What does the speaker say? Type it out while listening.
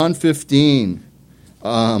John 15,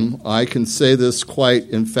 I can say this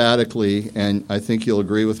quite emphatically, and I think you'll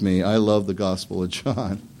agree with me. I love the Gospel of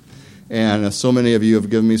John. And so many of you have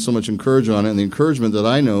given me so much encouragement on it, and the encouragement that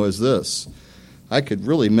I know is this. I could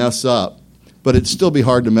really mess up, but it'd still be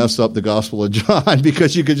hard to mess up the Gospel of John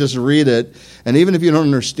because you could just read it, and even if you don't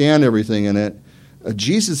understand everything in it,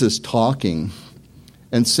 Jesus is talking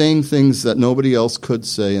and saying things that nobody else could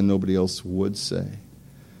say and nobody else would say.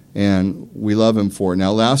 And we love him for it.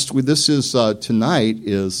 Now, tonight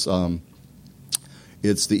is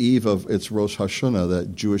it's the eve of Rosh Hashanah,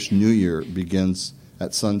 that Jewish New Year begins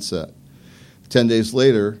at sunset. 10 days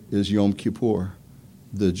later is Yom Kippur,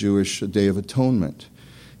 the Jewish Day of Atonement.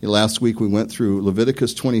 Last week we went through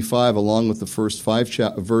Leviticus 25 along with the first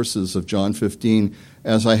 5 verses of John 15.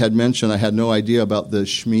 As I had mentioned, I had no idea about the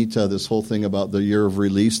Shemitah, this whole thing about the year of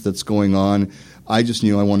release that's going on. I just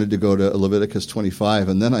knew I wanted to go to Leviticus 25,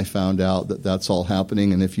 and then I found out that that's all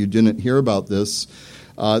happening. And if you didn't hear about this,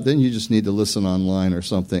 then you just need to listen online or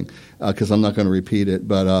something, because I'm not going to repeat it.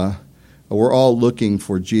 But we're all looking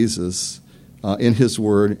for Jesus in his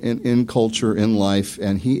word, in culture, in life,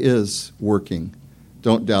 and he is working.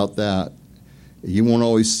 Don't doubt that. You won't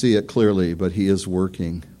always see it clearly, but he is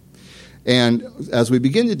working. And as we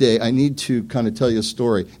begin today, I need to kind of tell you a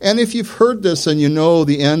story. And if you've heard this and you know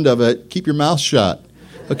the end of it, keep your mouth shut.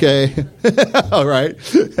 Okay? All right?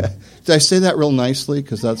 Did I say that real nicely?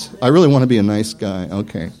 Because I really want to be a nice guy.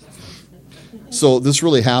 Okay. So this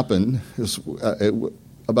really happened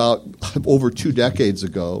about over 2 decades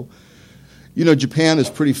ago. You know, Japan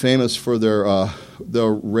is pretty famous for their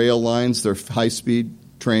rail lines, their high-speed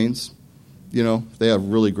trains. You know, they have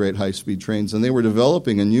really great high-speed trains, and they were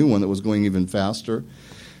developing a new one that was going even faster.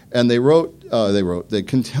 And they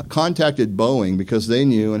contacted Boeing because they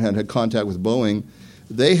knew and had contact with Boeing.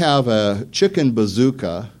 They have a chicken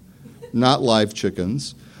bazooka, not live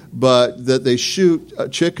chickens, but that they shoot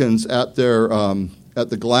chickens at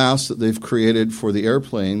the glass that they've created for the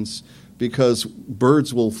airplanes, because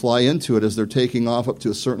birds will fly into it as they're taking off up to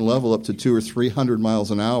a certain level, up to 200 or 300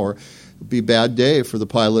 miles an hour. It'd be a bad day for the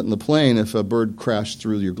pilot in the plane if a bird crashed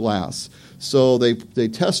through your glass. So they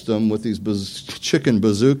test them with these chicken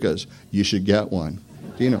bazookas. You should get one.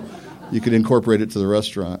 You know, you could incorporate it to the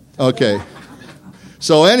restaurant. Okay.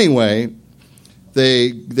 So anyway,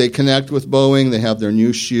 they connect with Boeing. They have their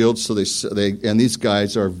new shields. So and these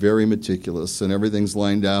guys are very meticulous, and everything's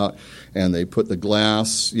lined out. And they put the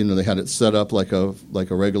glass. You know, they had it set up like a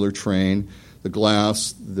regular train. The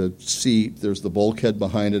glass, the seat, there's the bulkhead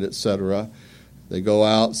behind it, etc. They go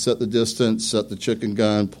out, set the distance, set the chicken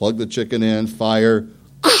gun, plug the chicken in, fire,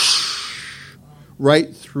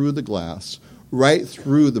 right through the glass, right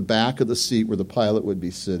through the back of the seat where the pilot would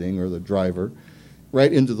be sitting, or the driver,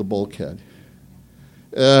 right into the bulkhead.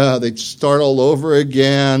 They start all over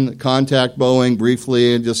again, contact Boeing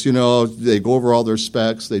briefly, and just, they go over all their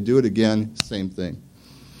specs. They do it again, same thing.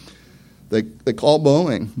 They call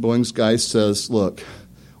Boeing. Boeing's guy says, look,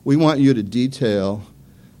 we want you to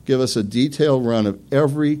give us a detailed run of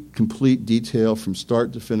every complete detail from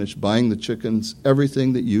start to finish, buying the chickens,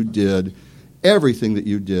 everything that you did,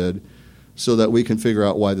 so that we can figure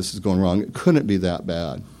out why this is going wrong. It couldn't be that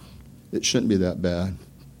bad. It shouldn't be that bad.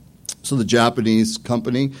 So the Japanese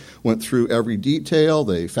company went through every detail.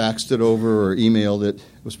 They faxed it over or emailed it.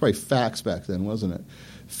 It was probably fax back then, wasn't it?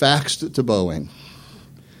 Faxed it to Boeing.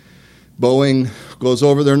 Boeing goes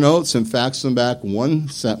over their notes and faxes them back one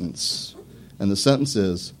sentence. And the sentence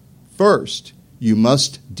is, first, you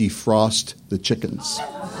must defrost the chickens.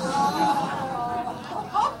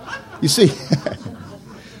 You see,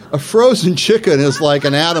 a frozen chicken is like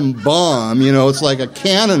an atom bomb. It's like a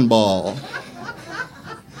cannonball.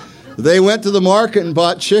 They went to the market and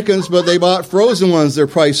bought chickens, but they bought frozen ones. They're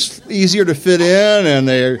probably easier to fit in, and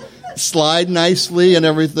they slide nicely and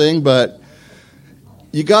everything, but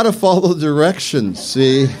you got to follow the directions,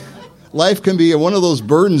 see? Life can be one of those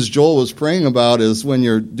burdens Joel was praying about, is when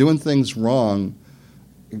you're doing things wrong.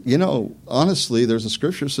 Honestly, there's a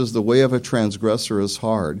scripture that says the way of a transgressor is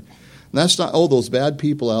hard. And that's not, those bad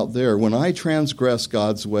people out there. When I transgress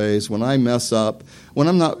God's ways, when I mess up, when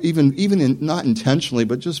I'm not not intentionally,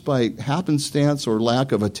 but just by happenstance or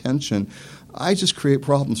lack of attention, I just create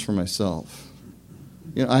problems for myself.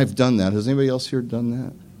 I've done that. Has anybody else here done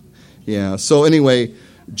that? Yeah. So anyway,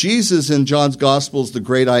 Jesus in John's Gospel is the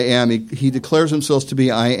great I am. He declares himself to be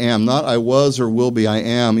I am, not I was or will be, I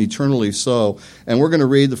am, eternally so. And we're going to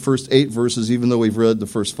read the first 8 verses, even though we've read the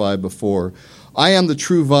first 5 before. I am the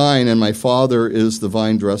true vine, and my Father is the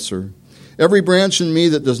vine dresser. Every branch in me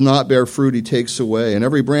that does not bear fruit he takes away, and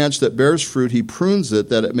every branch that bears fruit he prunes it,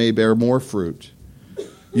 that it may bear more fruit.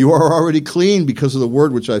 You are already clean because of the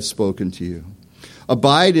word which I've spoken to you.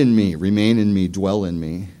 Abide in me, remain in me, dwell in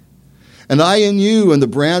me. And I in you, and the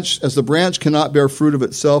branch, as the branch cannot bear fruit of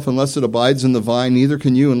itself unless it abides in the vine, neither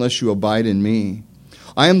can you unless you abide in me.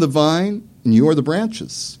 I am the vine, and you are the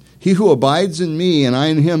branches. He who abides in me, and I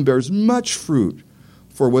in him, bears much fruit,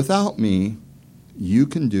 for without me you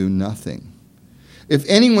can do nothing. If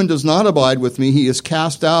anyone does not abide with me, he is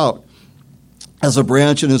cast out as a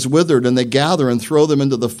branch and is withered, and they gather and throw them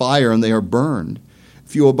into the fire, and they are burned.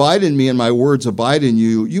 If you abide in me and my words abide in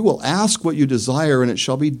you, you will ask what you desire, and it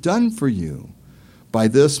shall be done for you. By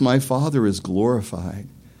this my Father is glorified,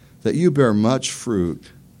 that you bear much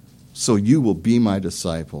fruit, so you will be my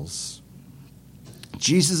disciples.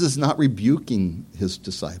 Jesus is not rebuking his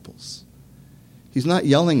disciples. He's not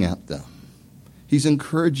yelling at them. He's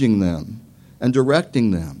encouraging them and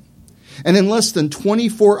directing them. And in less than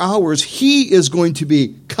 24 hours, he is going to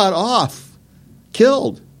be cut off,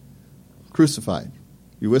 killed, crucified.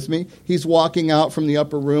 You with me? He's walking out from the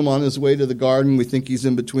upper room on his way to the garden. We think he's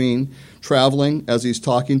in between, traveling as he's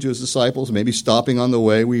talking to his disciples, maybe stopping on the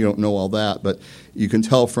way. We don't know all that, but you can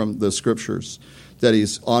tell from the scriptures that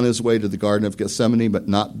he's on his way to the Garden of Gethsemane, but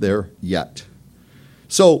not there yet.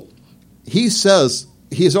 So he says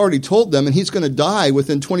he has already told them, and he's going to die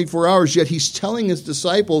within 24 hours, yet he's telling his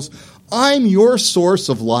disciples, I'm your source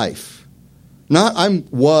of life. Not I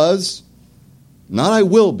was, not I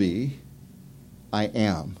will be. I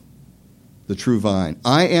am the true vine.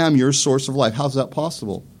 I am your source of life. How's that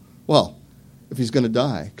possible? Well, if he's going to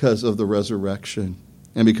die because of the resurrection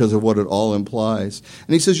and because of what it all implies.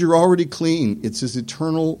 And he says, you're already clean. It's his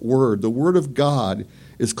eternal word. The word of God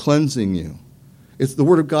is cleansing you. The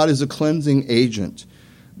word of God is a cleansing agent.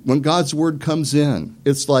 When God's word comes in,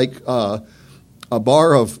 it's like a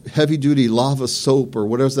bar of heavy-duty lava soap, or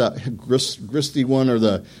whatever's that gristy one, or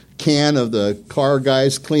the can of the car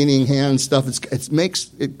guys cleaning hand stuff.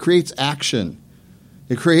 It creates action.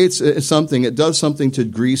 It creates something. It does something to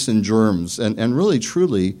grease and germs. And really,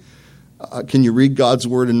 truly, can you read God's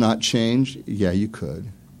word and not change? Yeah, you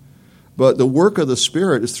could. But the work of the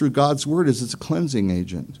Spirit is through God's word. It's a cleansing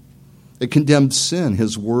agent. It condemns sin.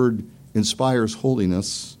 His word inspires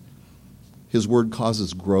holiness. His word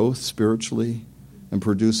causes growth spiritually and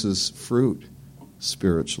produces fruit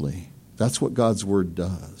spiritually. That's what God's word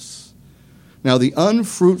does. Now, the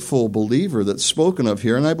unfruitful believer that's spoken of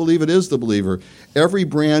here, and I believe it is the believer, every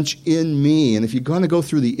branch in me, and if you're going to go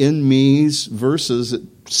through the in me's verses, it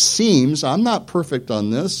seems, I'm not perfect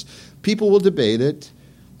on this, people will debate it,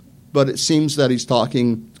 but it seems that he's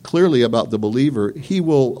talking clearly about the believer. He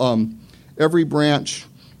will, every branch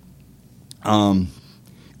in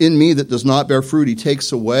me that does not bear fruit, he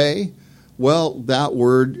takes away. Well, that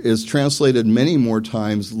word is translated many more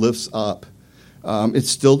times, lifts up. It's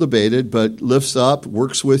still debated, but lifts up,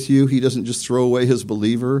 works with you. He doesn't just throw away his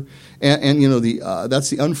believer. And that's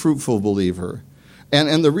the unfruitful believer.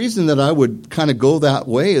 And the reason that I would kind of go that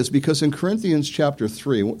way is because in Corinthians chapter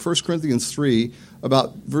 3, 1 Corinthians 3,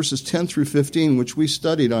 about verses 10 through 15, which we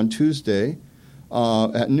studied on Tuesday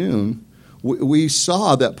at noon, we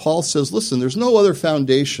saw that Paul says, listen, there's no other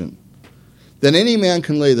foundation than any man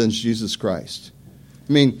can lay than Jesus Christ.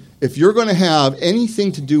 I mean, if you're going to have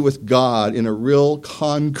anything to do with God in a real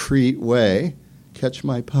concrete way, catch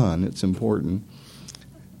my pun, it's important,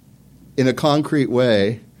 in a concrete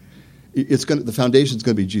way, the foundation's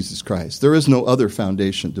going to be Jesus Christ. There is no other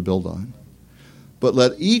foundation to build on. But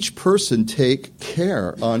let each person take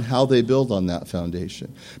care on how they build on that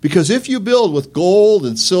foundation. Because if you build with gold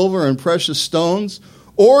and silver and precious stones,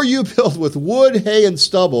 or you build with wood, hay, and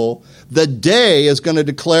stubble, the day is going to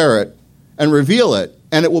declare it and reveal it,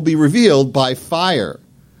 and it will be revealed by fire.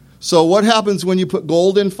 So what happens when you put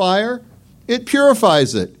gold in fire? It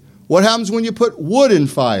purifies it. What happens when you put wood in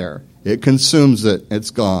fire? It consumes it.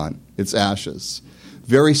 It's gone. It's ashes.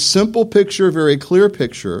 Very simple picture, very clear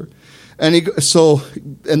picture. And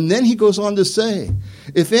then he goes on to say,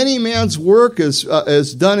 if any man's work is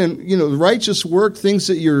done in righteous work, things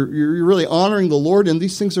that you're really honoring the Lord, and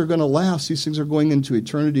these things are going to last. These things are going into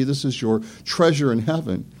eternity. This is your treasure in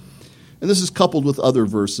heaven. And this is coupled with other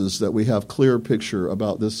verses that we have clear picture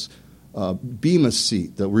about this bema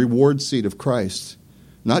seat, the reward seat of Christ.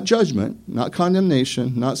 Not judgment, not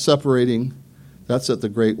condemnation, not separating. That's at the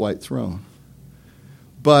great white throne.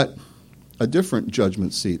 But a different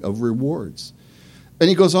judgment seat of rewards. And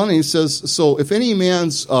he goes on and he says, so if any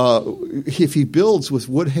man's, if he builds with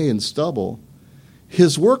wood, hay, and stubble,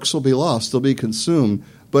 his works will be lost, they'll be consumed,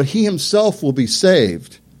 but he himself will be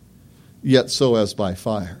saved, yet so as by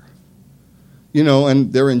fire.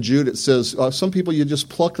 And there in Jude it says, some people you just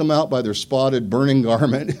pluck them out by their spotted, burning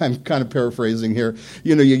garment. I'm kind of paraphrasing here.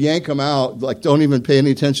 You yank them out, like don't even pay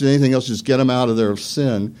any attention to anything else, just get them out of their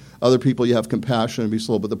sin. Other people you have compassion and be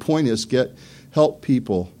slow. But the point is, help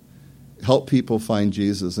people find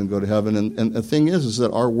Jesus and go to heaven. And the thing is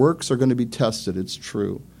that our works are going to be tested. It's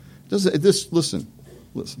true. Listen.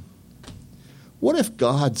 What if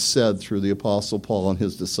God said through the Apostle Paul and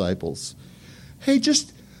his disciples, hey,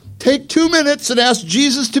 just take 2 minutes and ask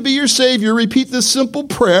Jesus to be your Savior, repeat this simple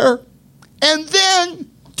prayer, and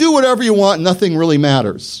then do whatever you want. Nothing really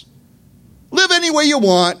matters. Live any way you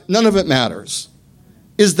want. None of it matters.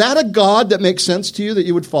 Is that a God that makes sense to you that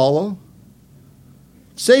you would follow?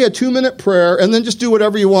 Say a 2-minute prayer and then just do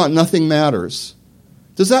whatever you want. Nothing matters.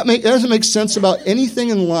 Doesn't make sense about anything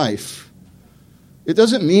in life. It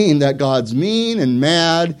doesn't mean that God's mean and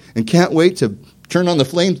mad and can't wait to turn on the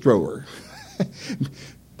flamethrower.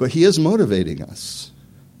 But he is motivating us.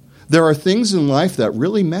 There are things in life that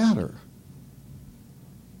really matter.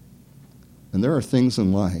 And there are things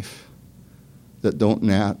in life that don't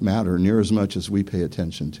matter near as much as we pay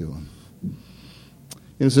attention to them. And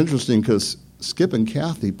it's interesting because Skip and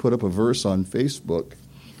Kathy put up a verse on Facebook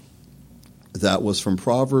that was from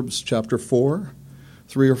Proverbs chapter 4,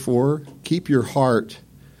 3 or 4. Keep your heart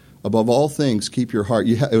above all things. Keep your heart.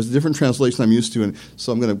 It was a different translation I'm used to, and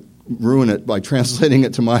so I'm going to ruin it by translating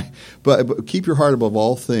it to my. But keep your heart above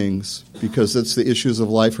all things, because that's the issues of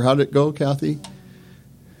life. How did it go, Kathy?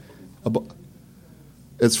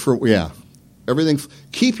 It's for everything.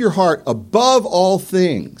 Keep your heart above all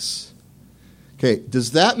things. Okay,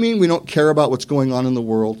 does that mean we don't care about what's going on in the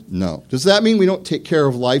world? No. Does that mean we don't take care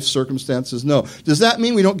of life circumstances? No. Does that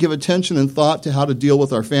mean we don't give attention and thought to how to deal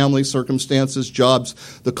with our family circumstances,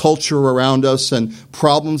 jobs, the culture around us, and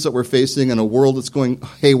problems that we're facing in a world that's going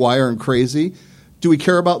haywire and crazy? Do we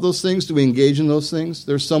care about those things? Do we engage in those things?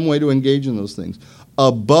 There's some way to engage in those things.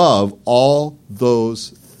 Above all those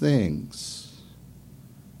things,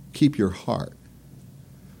 keep your heart.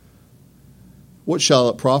 What shall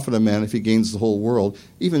it profit a man if he gains the whole world,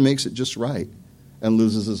 even makes it just right, and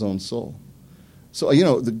loses his own soul? So,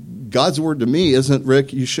 God's word to me isn't,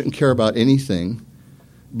 Rick, you shouldn't care about anything,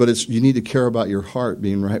 but you need to care about your heart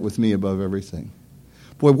being right with me above everything.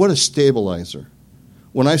 Boy, what a stabilizer.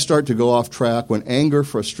 When I start to go off track, when anger,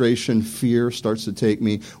 frustration, fear starts to take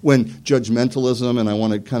me, when judgmentalism and I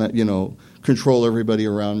want to kind of, control everybody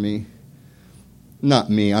around me.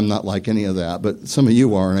 Not me, I'm not like any of that, but some of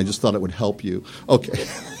you are, and I just thought it would help you. Okay.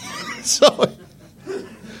 So, I'm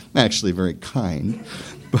actually very kind.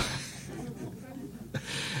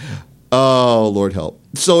 Oh, Lord help.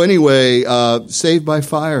 So anyway, saved by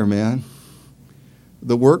fire, man.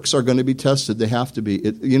 The works are going to be tested. They have to be.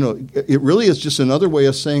 It really is just another way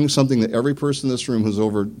of saying something that every person in this room who's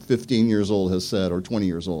over 15 years old has said, or 20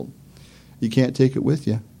 years old. You can't take it with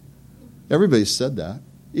you. Everybody's said that.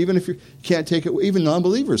 Even if you can't take it, even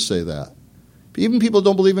non-believers say that. Even people who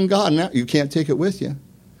don't believe in God, now you can't take it with you.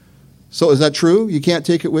 So is that true? You can't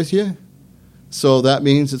take it with you? So that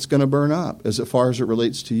means it's going to burn up as far as it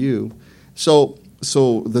relates to you. So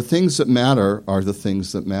the things that matter are the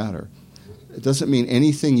things that matter. It doesn't mean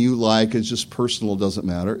anything you like is just personal, doesn't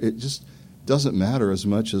matter. It just doesn't matter as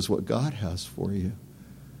much as what God has for you.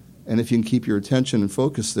 And if you can keep your attention and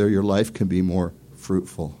focus there, your life can be more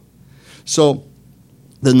fruitful. So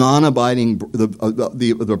the non-abiding,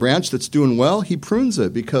 the branch that's doing well, he prunes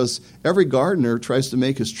it, because every gardener tries to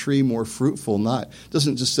make his tree more fruitful.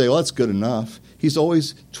 Doesn't just say, well, that's good enough. He's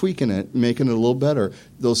always tweaking it, making it a little better.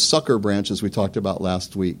 Those sucker branches we talked about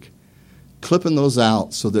last week, clipping those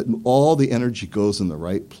out so that all the energy goes in the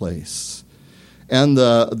right place. And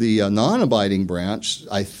the non-abiding branch,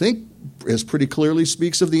 I think, is pretty clearly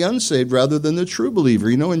speaks of the unsaved rather than the true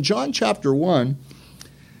believer. In John chapter 1,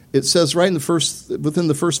 it says right within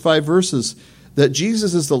the first 5 verses that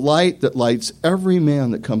Jesus is the light that lights every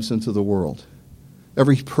man that comes into the world,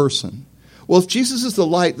 every person. Well, if Jesus is the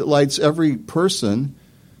light that lights every person,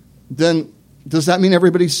 then does that mean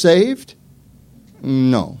everybody's saved?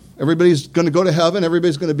 No. Everybody's going to go to heaven.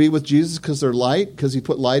 Everybody's going to be with Jesus because they're light, because he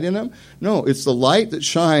put light in them. No, it's the light that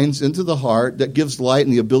shines into the heart that gives light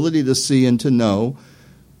and the ability to see and to know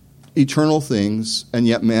eternal things, and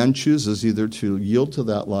yet man chooses either to yield to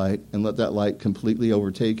that light and let that light completely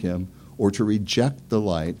overtake him, or to reject the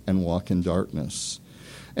light and walk in darkness.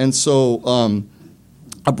 And so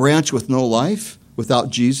a branch with no life,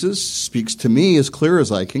 without Jesus, speaks to me as clear as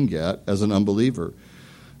I can get as an unbeliever.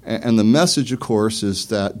 And the message, of course, is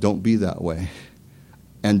that don't be that way.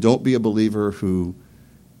 And don't be a believer who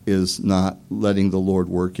is not letting the Lord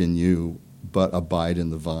work in you but abide in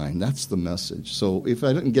the vine. That's the message. So if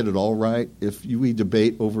I didn't get it all right, if we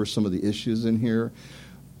debate over some of the issues in here,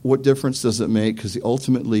 what difference does it make? Because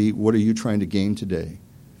ultimately, what are you trying to gain today?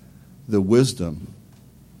 The wisdom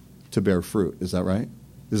to bear fruit. Is that right?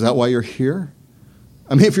 Is that why you're here?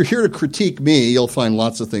 I mean, if you're here to critique me, you'll find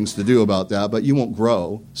lots of things to do about that, but you won't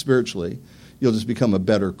grow spiritually. You'll just become a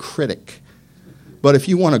better critic. But if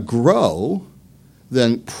you want to grow,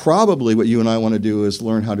 then probably what you and I want to do is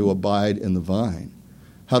learn how to abide in the vine,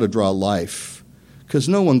 how to draw life. Because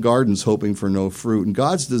no one gardens hoping for no fruit. And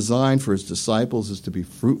God's design for his disciples is to be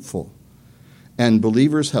fruitful. And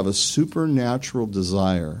believers have a supernatural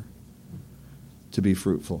desire to be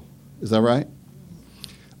fruitful. Is that right?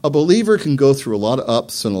 A believer can go through a lot of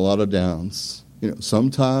ups and a lot of downs. You know,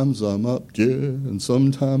 sometimes I'm up, yeah, and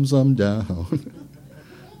sometimes I'm down.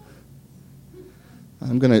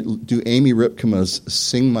 I'm going to do Amy Ripkema's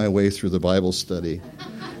Sing My Way Through the Bible Study.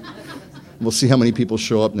 We'll see how many people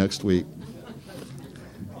show up next week.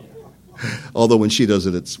 Although when she does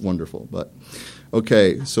it, it's wonderful. But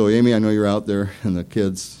okay, so Amy, I know you're out there, and the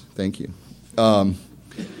kids, thank you.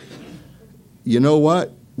 You know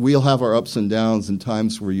what? We'll have our ups and downs and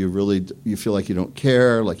times where you feel like you don't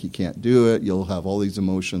care, like you can't do it. You'll have all these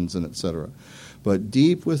emotions and et cetera. But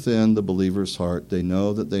deep within the believer's heart, they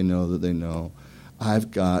know that they know that they know,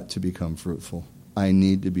 I've got to become fruitful. I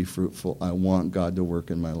need to be fruitful. I want God to work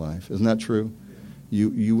in my life. Isn't that true?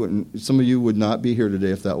 You wouldn't. Some of you would not be here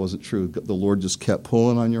today if that wasn't true. The Lord just kept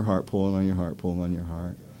pulling on your heart, pulling on your heart, pulling on your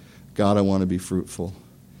heart. God, I want to be fruitful.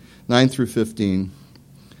 9 through 15.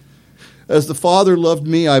 As the Father loved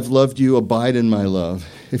me, I've loved you. Abide in my love.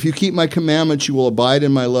 If you keep my commandments, you will abide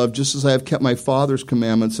in my love, just as I have kept my Father's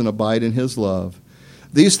commandments and abide in his love.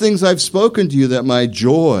 These things I've spoken to you, that my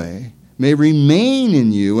joy may remain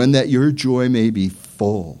in you, and that your joy may be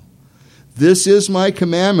full. This is my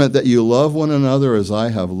commandment, that you love one another as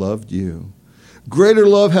I have loved you. Greater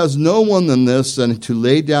love has no one than this, than to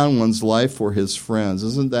lay down one's life for his friends.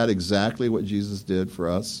 Isn't that exactly what Jesus did for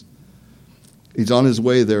us? He's on his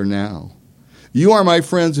way there now. You are my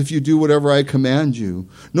friends if you do whatever I command you.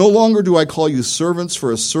 No longer do I call you servants,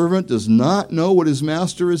 for a servant does not know what his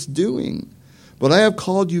master is doing. But I have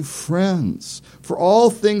called you friends, for all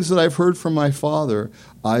things that I've heard from my Father,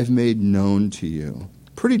 I've made known to you.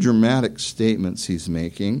 Pretty dramatic statements he's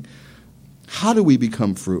making. How do we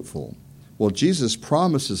become fruitful? Well, Jesus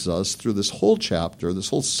promises us through this whole chapter, this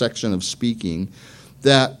whole section of speaking,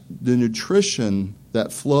 that the nutrition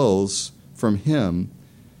that flows from him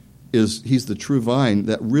he's the true vine,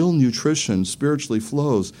 that real nutrition spiritually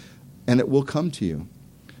flows, and it will come to you.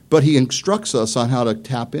 But he instructs us on how to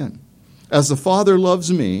tap in. As the Father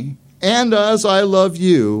loves me, and as I love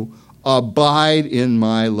you, abide in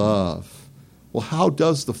my love. Well, how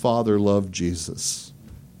does the Father love Jesus?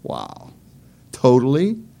 Wow.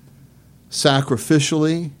 Totally,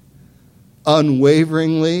 sacrificially,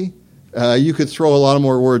 unwaveringly. You could throw a lot of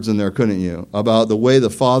more words in there, couldn't you, about the way the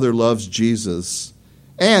Father loves Jesus,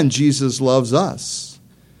 and Jesus loves us.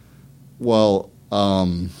 Well,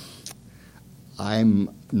 I'm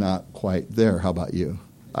not quite there. How about you?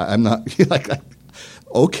 I'm not like,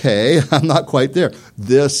 okay, I'm not quite there.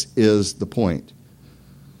 This is the point.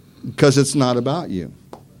 Because it's not about you.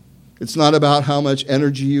 It's not about how much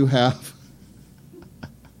energy you have.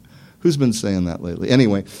 Who's been saying that lately?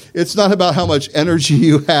 Anyway, it's not about how much energy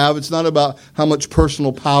you have. It's not about how much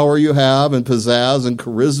personal power you have and pizzazz and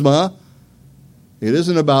charisma. It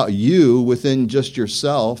isn't about you within just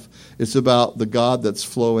yourself. It's about the God that's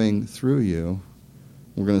flowing through you.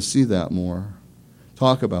 We're going to see that more.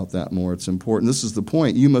 Talk about that more. It's important. This is the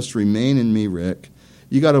point. You must remain in me, Rick.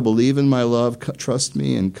 You got to believe in my love, trust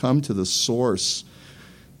me, and come to the source.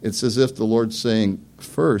 It's as if the Lord's saying,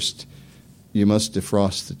 first, you must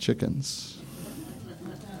defrost the chickens.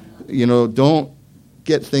 Don't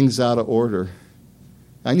get things out of order.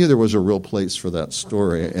 I knew there was a real place for that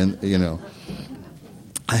story, and,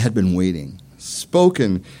 I had been waiting.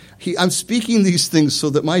 Spoken. I'm speaking these things so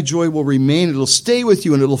that my joy will remain. It'll stay with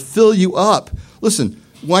you, and it'll fill you up. Listen,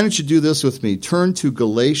 why don't you do this with me? Turn to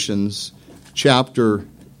Galatians chapter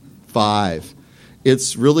 5.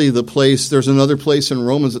 It's really the place. There's another place in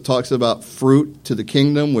Romans that talks about fruit to the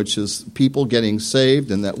kingdom, which is people getting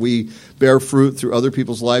saved, and that we bear fruit through other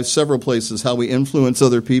people's lives. Several places how we influence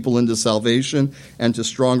other people into salvation and to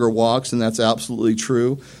stronger walks, and that's absolutely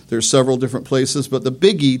true. There's several different places, but the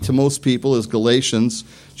biggie to most people is Galatians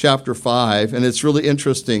chapter 5, and it's really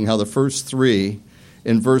interesting how the first three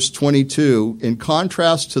in verse 22, in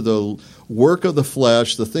contrast to the work of the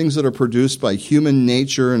flesh, the things that are produced by human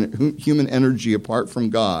nature and human energy apart from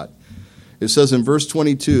God. It says in verse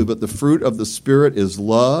 22, but the fruit of the Spirit is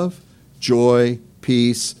love, joy,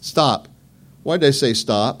 peace. Stop. Why did I say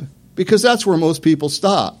stop? Because that's where most people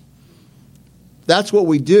stop. That's what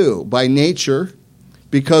we do by nature,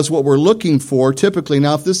 because what we're looking for typically,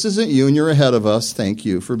 now if this isn't you and you're ahead of us, thank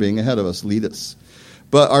you for being ahead of us, lead us.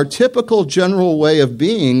 But our typical general way of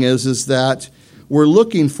being is that we're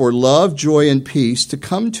looking for love, joy, and peace to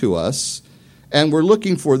come to us, and we're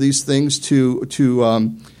looking for these things they're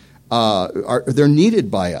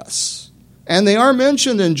needed by us. And they are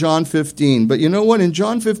mentioned in John 15, but you know what? In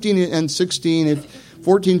John 15 and 16,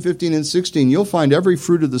 14, 15, and 16, you'll find every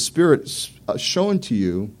fruit of the Spirit shown to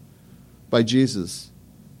you by Jesus.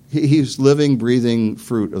 He's living, breathing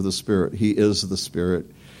fruit of the Spirit. He is the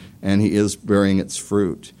Spirit, and He is bearing its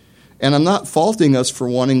fruit. And I'm not faulting us for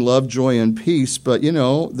wanting love, joy, and peace, but,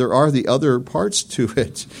 there are the other parts to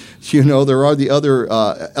it. There are the other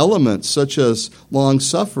elements, such as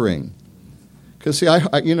long-suffering. Because, see,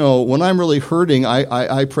 when I'm really hurting,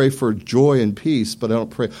 I pray for joy and peace, but I don't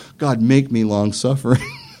pray, God, make me long-suffering.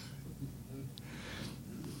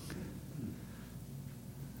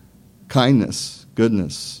 Kindness,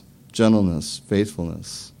 goodness, gentleness,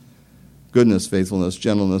 faithfulness. Goodness, faithfulness,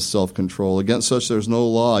 gentleness, self-control. Against such there's no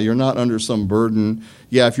law. You're not under some burden.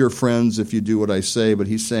 Yeah, if you're friends, if you do what I say, but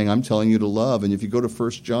he's saying, I'm telling you to love. And if you go to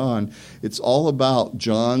 1 John, it's all about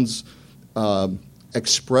John's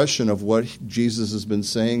expression of what Jesus has been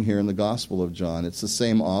saying here in the Gospel of John. It's the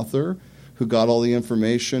same author who got all the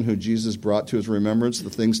information, who Jesus brought to his remembrance, the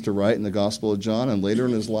things to write in the Gospel of John. And later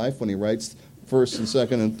in his life, when he writes 1st and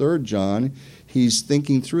 2nd and 3rd John, he's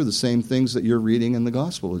thinking through the same things that you're reading in the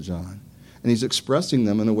Gospel of John. And he's expressing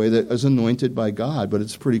them in a way that is anointed by God. But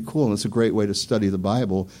it's pretty cool, and it's a great way to study the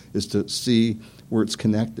Bible, is to see where it's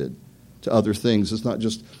connected to other things. It's not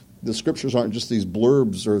just, the Scriptures aren't just these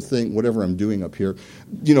blurbs or whatever I'm doing up here,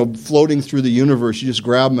 floating through the universe. You just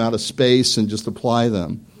grab them out of space and just apply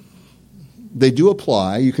them. They do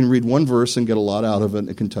apply. You can read one verse and get a lot out of it, and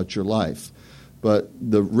it can touch your life. But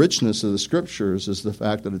the richness of the Scriptures is the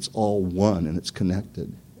fact that it's all one and it's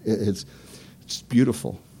connected. It's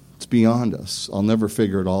beautiful. It's beyond us. I'll never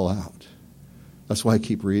figure it all out. That's why I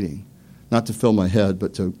keep reading. Not to fill my head,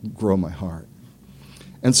 but to grow my heart.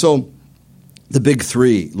 And so, the big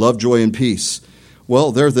three, love, joy, and peace.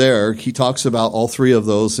 Well, they're there. He talks about all three of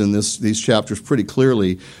those in these chapters pretty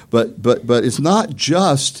clearly. But it's not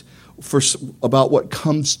just about what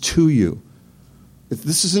comes to you.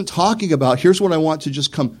 This isn't talking about, here's what I want to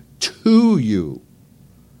just come to you.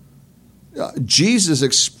 Jesus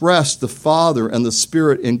expressed the Father and the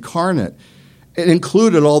Spirit incarnate. It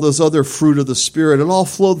included all those other fruit of the Spirit. It all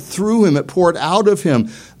flowed through him. It poured out of him.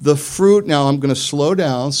 The fruit, now I'm going to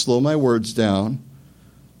slow my words down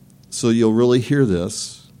so you'll really hear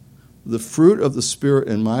this. The fruit of the Spirit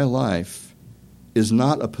in my life is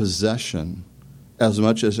not a possession as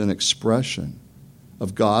much as an expression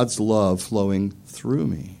of God's love flowing through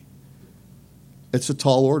me. It's a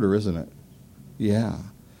tall order, isn't it? Yeah.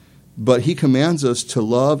 But he commands us to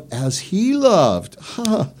love as he loved.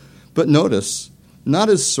 But notice, not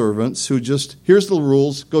as servants who just, here's the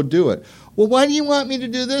rules, go do it. Well, why do you want me to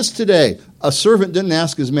do this today? A servant didn't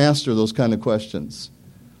ask his master those kind of questions.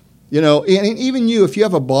 And even you, if you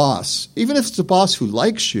have a boss, even if it's a boss who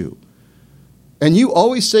likes you, and you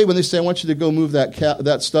always say, when they say, I want you to go move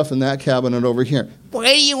that stuff in that cabinet over here,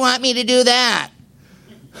 why do you want me to do that?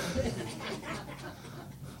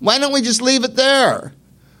 Why don't we just leave it there?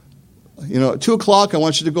 At 2 o'clock, I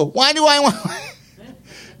want you to go, why do I want...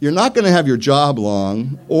 You're not going to have your job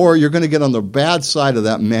long, or you're going to get on the bad side of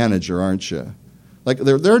that manager, aren't you? Like,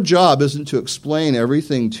 their job isn't to explain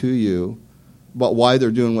everything to you about why they're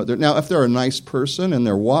doing what they're... Now, if they're a nice person and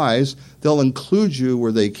they're wise, they'll include you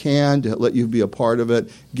where they can to let you be a part of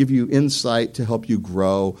it, give you insight to help you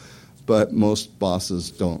grow. But most bosses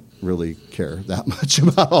don't really care that much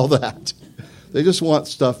about all that. They just want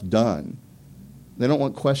stuff done. They don't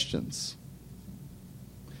want questions.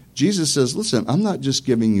 Jesus says, listen, I'm not just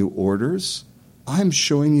giving you orders. I'm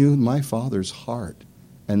showing you my Father's heart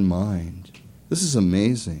and mind. This is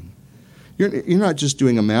amazing. You're not just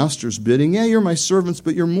doing a master's bidding. Yeah, you're my servants,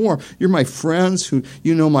 but you're more. You're my friends who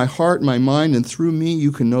you know my heart and my mind, and through me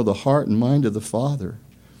you can know the heart and mind of the Father.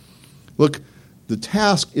 Look, the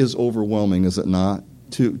task is overwhelming, is it not?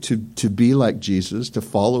 To be like Jesus, to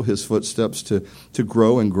follow his footsteps, to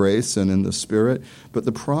grow in grace and in the Spirit. But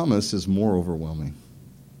the promise is more overwhelming.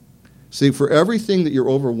 See, for everything that you're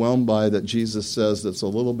overwhelmed by that Jesus says that's a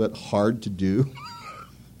little bit hard to do,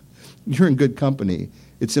 you're in good company.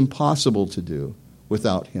 It's impossible to do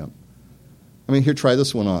without him. Here, try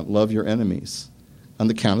this one on. Love your enemies. On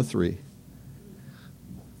the count of 3.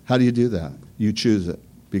 How do you do that? You choose it.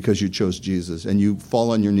 because you chose Jesus, and you fall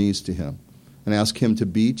on your knees to him and ask him to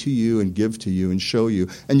be to you and give to you and show you.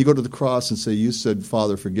 And you go to the cross and say, you said,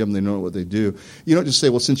 Father, forgive them, they don't know what they do. You don't just say,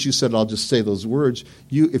 well, since you said it, I'll just say those words.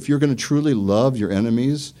 If you're going to truly love your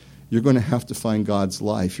enemies, you're going to have to find God's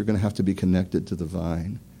life. You're going to have to be connected to the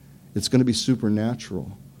vine. It's going to be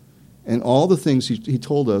supernatural. And all the things he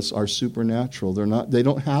told us are supernatural. They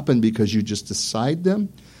don't happen because you just decide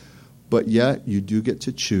them, but yet you do get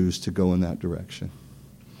to choose to go in that direction.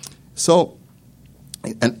 So,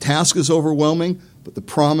 and task is overwhelming, but the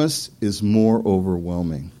promise is more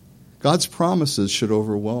overwhelming. God's promises should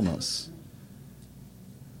overwhelm us.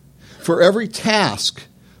 For every task,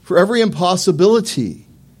 for every impossibility,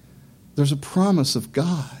 there's a promise of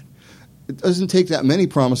God. It doesn't take that many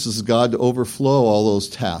promises of God to overflow all those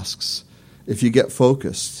tasks if you get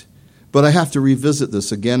focused. But I have to revisit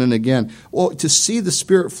this again and again. Well, to see the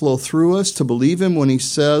Spirit flow through us, to believe him when he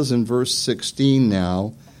says in verse 16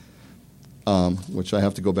 now, which I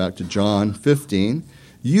have to go back to John 15,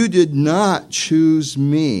 you did not choose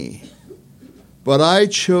me, but I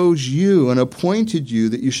chose you and appointed you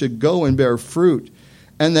that you should go and bear fruit,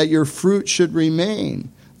 and that your fruit should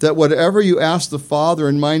remain, that whatever you ask the Father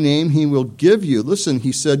in my name, he will give you. Listen,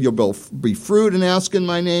 he said you'll be fruit and ask in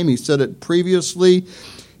my name. He said it previously.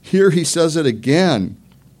 Here he says it again,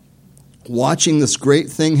 watching this great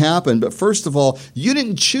thing happen. But first of all, you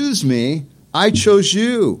didn't choose me. I chose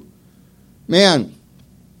you. Man,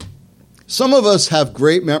 some of us have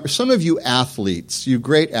great memories. Some of you athletes, you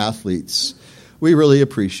great athletes, we really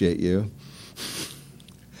appreciate you.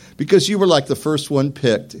 Because you were like the first one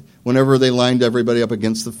picked whenever they lined everybody up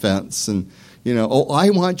against the fence. And, I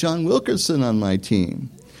want John Wilkerson on my team.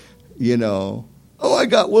 I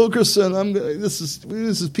got Wilkerson. This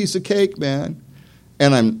is a piece of cake, man.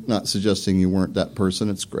 And I'm not suggesting you weren't that person.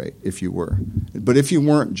 It's great if you were. But if you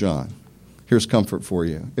weren't, John, here's comfort for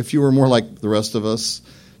you. If you were more like the rest of us,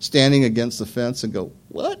 standing against the fence and go,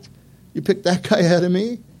 what? You picked that guy ahead of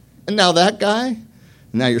me? And now that guy?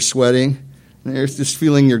 And now you're sweating. And you're just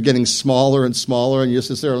feeling you're getting smaller and smaller. And you're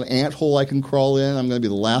just, is there an anthole I can crawl in? I'm going to be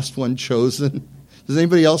the last one chosen. Does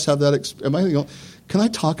anybody else have that experience? Can I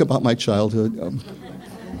talk about my childhood?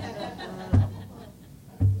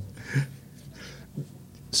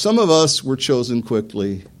 Some of us were chosen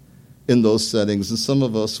quickly in those settings, and some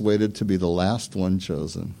of us waited to be the last one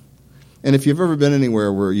chosen. And if you've ever been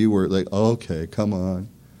anywhere where you were like, okay, come on,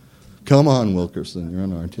 Wilkerson, you're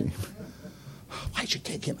on our team. Why'd you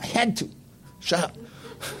take him? I had to. Shut up.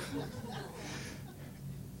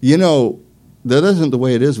 That isn't the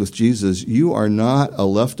way it is with Jesus. You are not a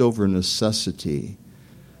leftover necessity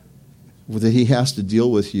that he has to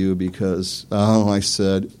deal with you because, I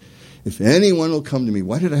said, if anyone will come to me,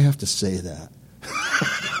 why did I have to say that?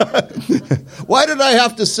 Why did I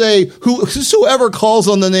have to say, whosoever calls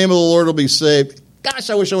on the name of the Lord will be saved?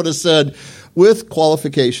 Gosh, I wish I would have said, with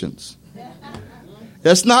qualifications.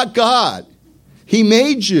 That's not God. He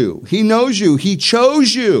made you. He knows you. He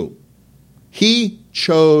chose you. He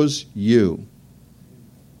chose you.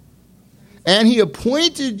 And he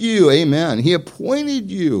appointed you. Amen. He appointed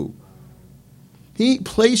you. He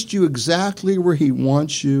placed you exactly where he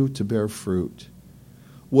wants you to bear fruit.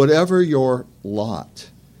 Whatever your lot.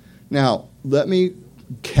 Now, let me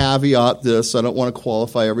caveat this. I don't want to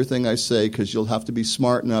qualify everything I say because you'll have to be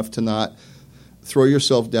smart enough to not throw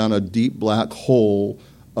yourself down a deep black hole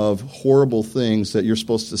of horrible things that you're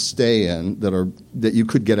supposed to stay in that you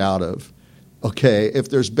could get out of. Okay, if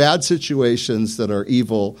there's bad situations that are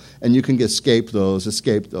evil and you can escape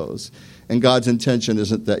those. And God's intention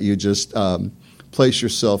isn't that you just place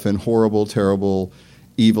yourself in horrible, terrible,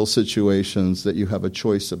 evil situations that you have a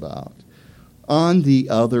choice about. On the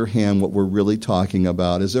other hand, what we're really talking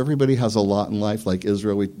about is everybody has a lot in life, like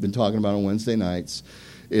Israel, we've been talking about on Wednesday nights,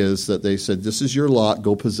 is that they said, this is your lot,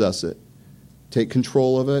 go possess it. Take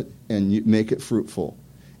control of it and you make it fruitful.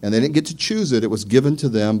 And they didn't get to choose it. It was given to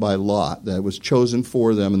them by lot. That was chosen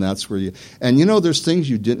for them, and that's where you... And there's things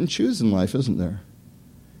you didn't choose in life, isn't there?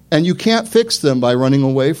 And you can't fix them by running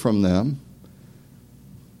away from them.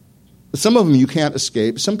 Some of them you can't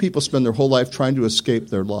escape. Some people spend their whole life trying to escape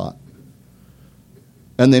their lot.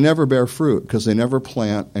 And they never bear fruit because they never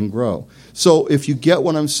plant and grow. So if you get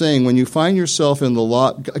what I'm saying, when you find yourself in the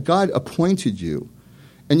lot, God appointed you.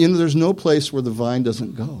 And there's no place where the vine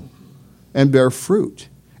doesn't go and bear fruit.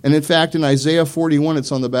 And in fact, in Isaiah 41,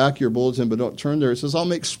 it's on the back of your bulletin, but don't turn there. It says, I'll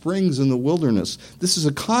make springs in the wilderness. This is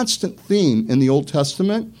a constant theme in the Old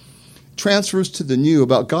Testament. Transfers to the New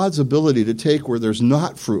about God's ability to take where there's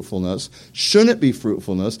not fruitfulness, shouldn't be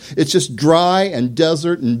fruitfulness. It's just dry and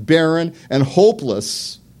desert and barren and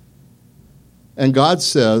hopeless. And God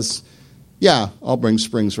says, Yeah, I'll bring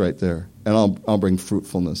springs right there, and I'll bring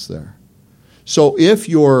fruitfulness there. So if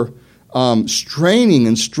you're straining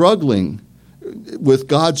and struggling with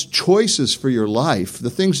God's choices for your life, the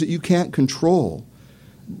things that you can't control,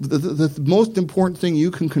 the most important thing you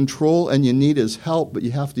can control and you need is help, but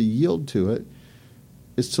you have to yield to it,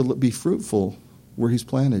 is to be fruitful where he's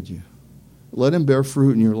planted you. Let him bear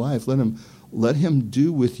fruit in your life. Let him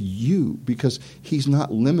do with you, because he's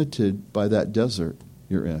not limited by that desert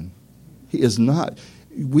you're in. He is not.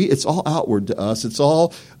 It's all outward to us. It's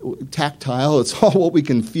all tactile. It's all what we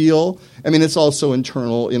can feel. I mean, it's also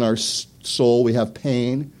internal. In our soul, we have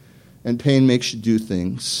pain, and pain makes you do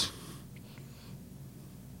things.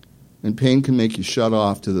 And pain can make you shut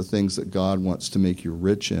off to the things that God wants to make you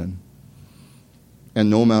rich in. And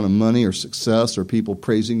no amount of money or success or people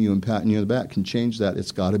praising you and patting you on the back can change that.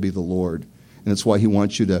 It's got to be the Lord. And it's why he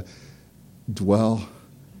wants you to dwell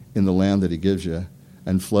in the land that he gives you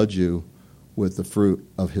and flood you with the fruit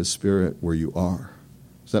of his Spirit where you are.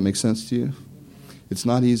 Does that make sense to you? It's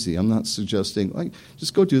not easy. I'm not suggesting,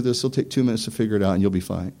 just go do this. It'll take 2 minutes to figure it out and you'll be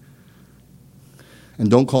fine.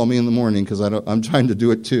 And don't call me in the morning, because I'm trying to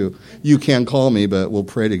do it too. You can call me, but we'll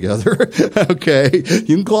pray together. Okay?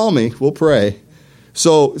 You can call me. We'll pray.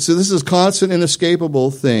 So this is a constant,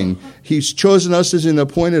 inescapable thing. He's chosen us as and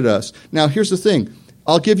appointed us. Now, here's the thing.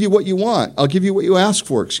 I'll give you what you want. I'll give you what you ask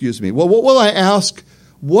for, Well, what will I ask?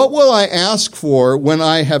 What will I ask for when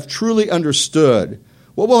I have truly understood?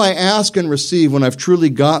 What will I ask and receive when I've truly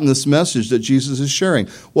gotten this message that Jesus is sharing?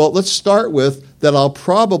 Well, let's start with that I'll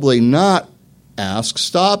probably not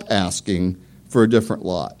stop asking for a different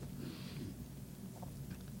lot.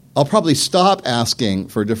 I'll probably stop asking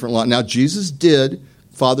for a different lot. Now, Jesus did,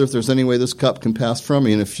 Father, if there's any way this cup can pass from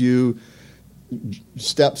me, in a few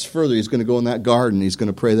steps further, he's going to go in that garden. He's going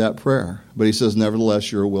to pray that prayer. But he says,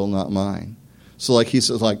 nevertheless, your will, not mine. So he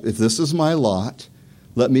says, if this is my lot,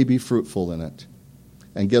 let me be fruitful in it.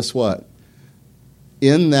 And guess what?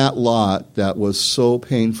 In that lot that was so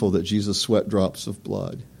painful that Jesus sweat drops of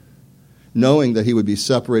blood, knowing that he would be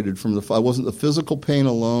separated from the Father. It wasn't the physical pain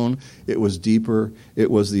alone. It was deeper. It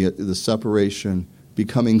was the separation,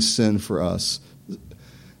 becoming sin for us.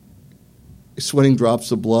 Sweating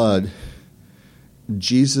drops of blood.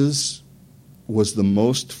 Jesus was the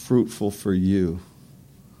most fruitful for you.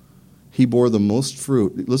 He bore the most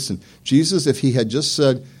fruit. Listen, Jesus, if he had just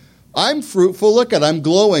said, I'm fruitful. Look I'm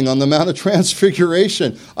glowing on the Mount of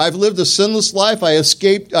Transfiguration. I've lived a sinless life. I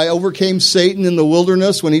overcame Satan in the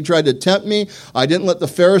wilderness when he tried to tempt me. I didn't let the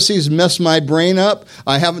Pharisees mess my brain up.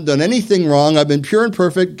 I haven't done anything wrong. I've been pure and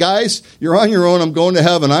perfect. Guys, you're on your own. I'm going to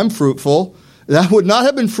heaven. I'm fruitful. That would not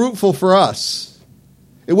have been fruitful for us.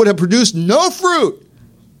 It would have produced no fruit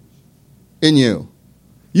in you.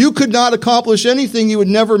 You could not accomplish anything. You would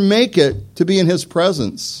never make it to be in his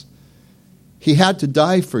presence. He had to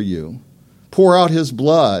die for you, pour out his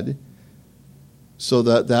blood so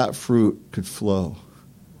that fruit could flow,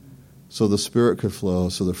 so the Spirit could flow,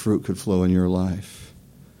 so the fruit could flow in your life.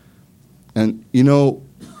 And,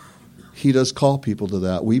 he does call people to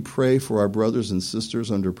that. We pray for our brothers and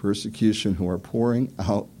sisters under persecution who are pouring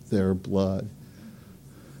out their blood.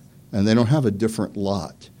 And they don't have a different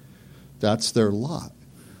lot. That's their lot.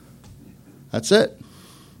 That's it.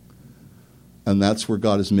 And that's where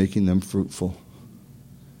God is making them fruitful.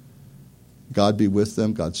 God be with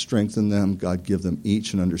them. God strengthen them. God give them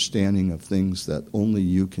each an understanding of things that only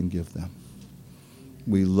you can give them.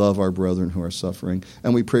 We love our brethren who are suffering.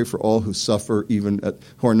 And we pray for all who suffer,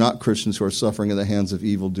 who are not Christians, who are suffering in the hands of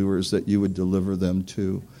evildoers, that you would deliver them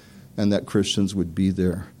too. And that Christians would be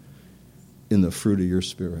there in the fruit of your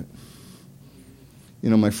Spirit.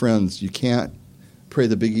 My friends, you can't pray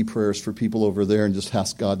the biggie prayers for people over there and just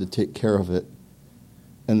ask God to take care of it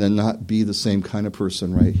and then not be the same kind of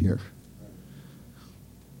person right here.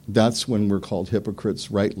 That's when we're called hypocrites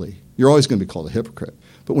rightly. You're always going to be called a hypocrite.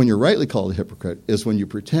 But when you're rightly called a hypocrite is when you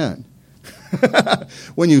pretend.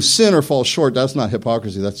 When you sin or fall short, that's not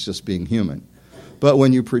hypocrisy. That's just being human. But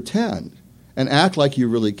when you pretend and act like you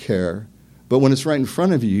really care, but when it's right in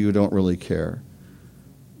front of you, you don't really care.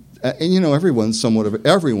 And everyone's somewhat of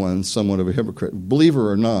a hypocrite,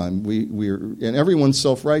 believer or non. And everyone's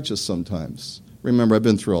self-righteous sometimes. Remember, I've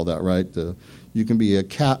been through all that, right? You can be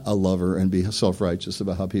a lover and be self-righteous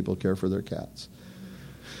about how people care for their cats.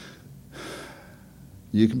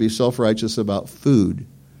 You can be self-righteous about food,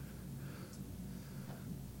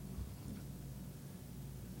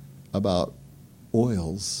 about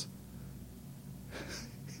oils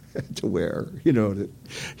to wear.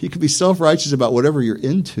 You can be self-righteous about whatever you're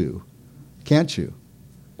into, can't you?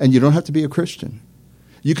 And you don't have to be a Christian.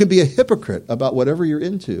 You can be a hypocrite about whatever you're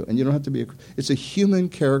into, and you don't have to be it's a human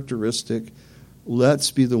characteristic.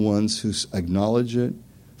 Let's be the ones who acknowledge it,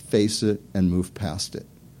 face it, and move past it.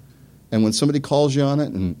 And when somebody calls you on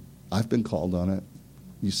it, and I've been called on it,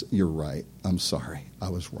 you're right. I'm sorry. I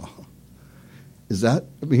was wrong.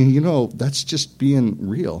 That's just being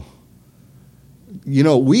real.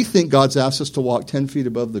 We think God's asked us to walk 10 feet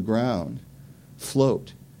above the ground,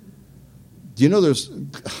 float. Do you know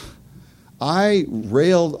I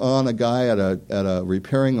railed on a guy at a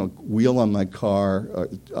repairing a wheel on my car,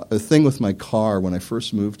 a thing with my car when I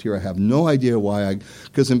first moved here. I have no idea why.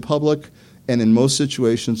 Because in public and in most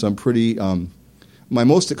situations, I'm pretty. My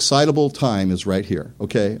most excitable time is right here.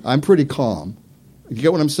 Okay, I'm pretty calm. You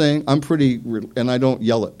get what I'm saying? I'm pretty, and I don't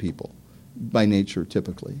yell at people by nature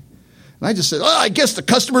typically. And I just said, I guess the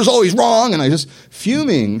customer's always wrong, and I just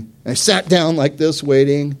fuming. And I sat down like this,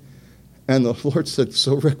 waiting. And the Lord said,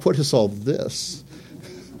 so Rick, what is all this?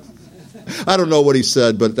 I don't know what he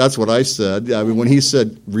said, but that's what I said. I mean, when he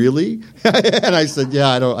said, really? And I said, yeah,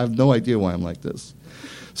 I have no idea why I'm like this.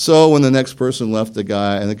 So when the next person left the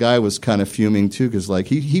guy, and the guy was kind of fuming too, because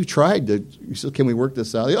he tried to, he said, can we work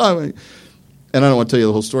this out? And I don't want to tell you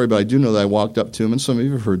the whole story, but I do know that I walked up to him, and some of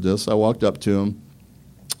you have heard this. I walked up to him,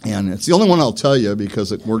 and it's the only one I'll tell you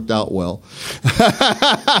because it worked out well.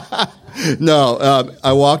 No,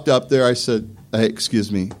 I walked up there. I said, hey,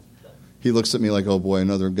 excuse me. He looks at me like, oh, boy, I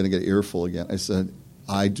know they're going to get an earful again. I said,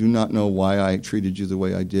 I do not know why I treated you the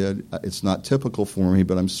way I did. It's not typical for me,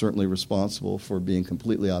 but I'm certainly responsible for being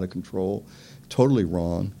completely out of control, totally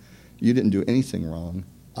wrong. You didn't do anything wrong.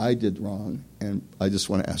 I did wrong, and I just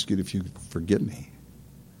want to ask you if you could forgive me.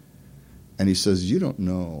 And he says, you don't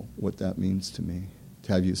know what that means to me,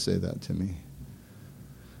 to have you say that to me.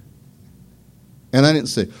 And I didn't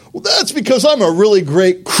say, well, that's because I'm a really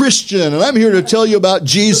great Christian, and I'm here to tell you about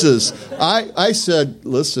Jesus. I said,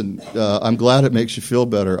 listen, I'm glad it makes you feel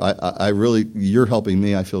better. I really, you're helping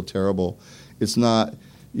me. I feel terrible. It's not,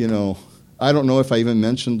 I don't know if I even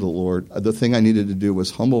mentioned the Lord. The thing I needed to do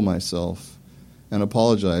was humble myself and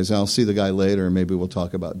apologize. I'll see the guy later, and maybe we'll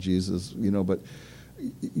talk about Jesus, but...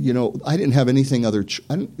 I didn't have anything other.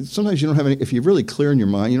 Sometimes you don't have any. If you're really clear in your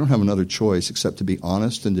mind, you don't have another choice except to be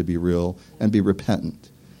honest and to be real and be repentant.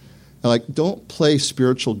 And don't play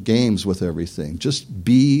spiritual games with everything. Just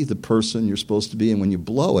be the person you're supposed to be, and when you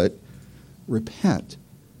blow it, repent.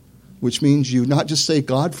 Which means you not just say,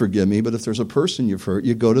 God, forgive me, but if there's a person you've hurt,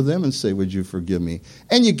 you go to them and say, would you forgive me?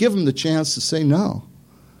 And you give them the chance to say no.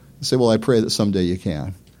 You say, well, I pray that someday you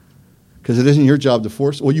can. Because it isn't your job to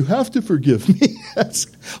force. Well, you have to forgive me.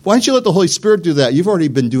 Why don't you let the Holy Spirit do that? You've already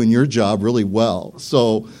been doing your job really well.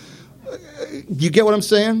 So, you get what I'm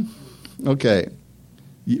saying? Okay.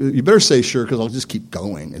 You better say sure, because I'll just keep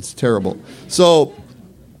going. It's terrible. So,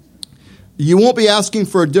 you won't be asking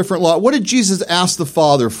for a different law. What did Jesus ask the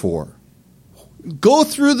Father for? Go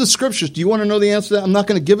through the Scriptures. Do you want to know the answer to that? I'm not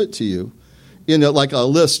going to give it to you in a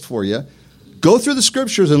list for you. Go through the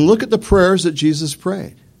Scriptures and look at the prayers that Jesus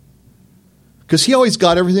prayed. Because he always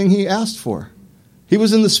got everything he asked for. He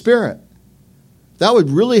was in the Spirit. That would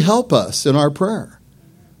really help us in our prayer.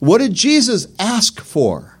 What did Jesus ask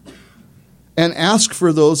for? And ask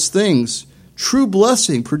for those things. True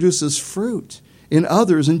blessing produces fruit in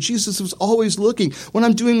others. And Jesus was always looking. When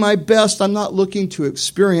I'm doing my best, I'm not looking to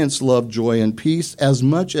experience love, joy, and peace as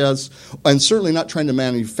much as, and certainly not trying to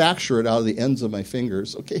manufacture it out of the ends of my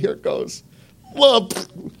fingers. Okay, here it goes. Love,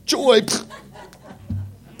 joy,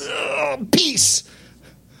 peace.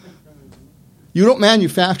 You don't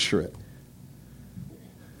manufacture it.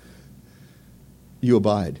 You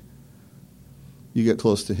abide. You get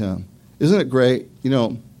close to him. Isn't it great?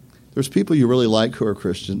 There's people you really like who are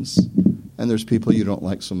Christians, and there's people you don't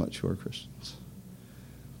like so much who are Christians.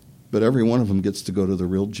 But every one of them gets to go to the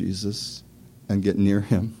real Jesus and get near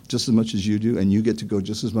him just as much as you do, and you get to go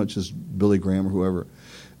just as much as Billy Graham or whoever.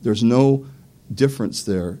 There's no difference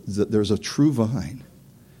there. There's a true vine.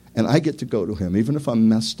 And I get to go to him even if I'm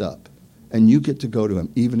messed up. And you get to go to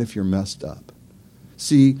him even if you're messed up.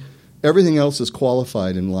 See, everything else is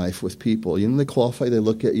qualified in life with people. They qualify, they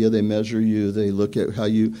look at you, they measure you, they look at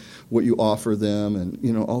what you offer them,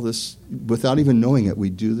 and all this. Without even knowing it, we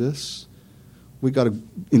do this. We got an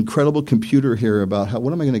incredible computer here about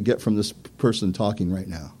what am I going to get from this person talking right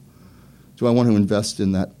now? Do I want to invest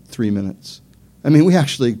in that 3 minutes? I mean, we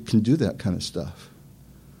actually can do that kind of stuff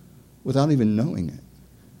without even knowing it.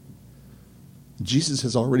 Jesus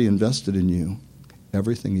has already invested in you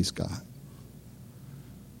everything he's got.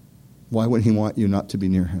 Why would he want you not to be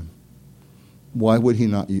near him? Why would he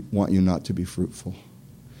not want you not to be fruitful?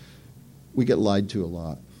 We get lied to a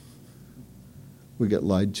lot. We get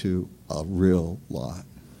lied to a real lot.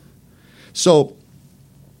 So,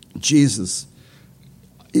 Jesus,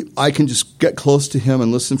 I can just get close to him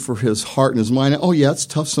and listen for his heart and his mind. Oh, yeah, it's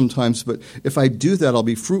tough sometimes, but if I do that, I'll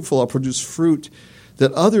be fruitful. I'll produce fruit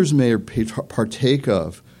that others may partake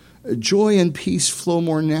of. Joy and peace flow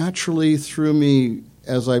more naturally through me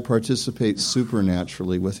as I participate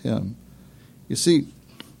supernaturally with him. You see,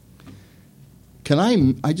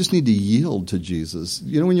 I just need to yield to Jesus.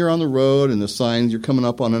 You know, when you're on the road and the signs, you're coming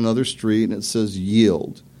up on another street and it says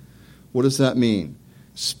yield. What does that mean?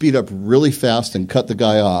 Speed up really fast and cut the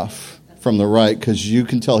guy off from the right because you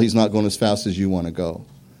can tell he's not going as fast as you want to go.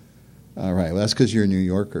 All right, well, that's because you're New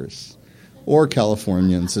Yorkers or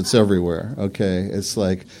Californians. It's everywhere. Okay, it's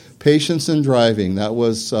like patience in driving. That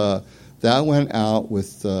went out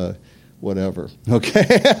with whatever.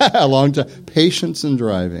 Okay, a long time. Patience in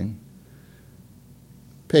driving.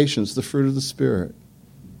 Patience, the fruit of the Spirit.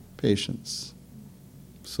 Patience.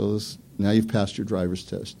 So now you've passed your driver's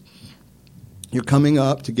test. You're coming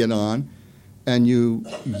up to get on, and you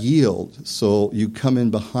yield, so you come in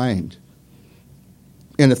behind.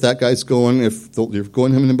 And if that guy's you're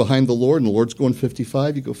going him in behind the Lord, and the Lord's going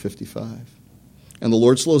 55, you go 55. And the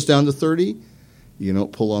Lord slows down to 30, you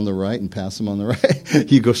don't pull on the right and pass him on the right.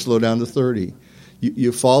 You go slow down to 30.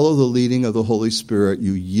 You follow the leading of the Holy Spirit.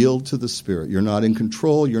 You yield to the Spirit. You're not in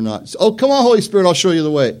control. You're not, oh, come on, Holy Spirit, I'll show you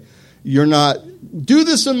the way. You're not, do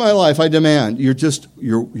this in my life, I demand. You're just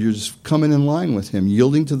coming in line with him,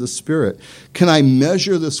 yielding to the Spirit. Can I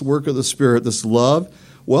measure this work of the Spirit, this love?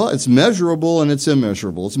 Well, it's measurable and it's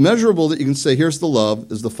immeasurable. It's measurable that you can say, here's the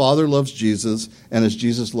love, as the Father loves Jesus and as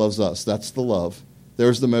Jesus loves us. That's the love.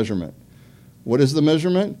 There's the measurement. What is the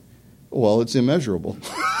measurement? Well, it's immeasurable.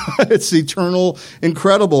 It's eternal,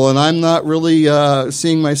 incredible, and I'm not really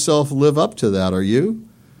seeing myself live up to that. Are you?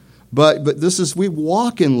 But we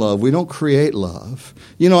walk in love. We don't create love.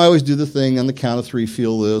 You know, I always do the thing on the count of 3,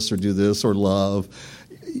 feel this or do this or love.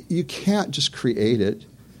 You can't just create it.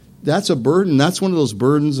 That's a burden. That's one of those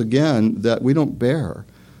burdens, again, that we don't bear.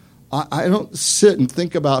 I don't sit and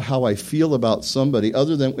think about how I feel about somebody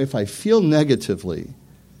other than if I feel negatively,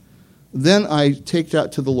 then I take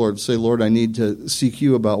that to the Lord and say, Lord, I need to seek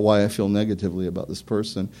you about why I feel negatively about this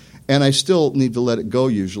person. And I still need to let it go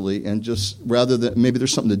usually and just rather than maybe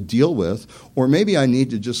there's something to deal with, or maybe I need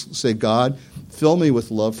to just say, God, fill me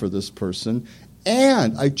with love for this person.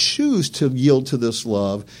 And I choose to yield to this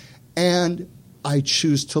love and I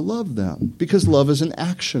choose to love them because love is an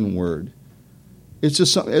action word. It's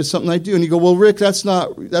just something I do. And you go, well, Rick, that's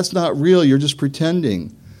not real. You're just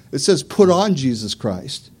pretending. It says put on Jesus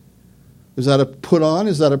Christ. Is that a put on?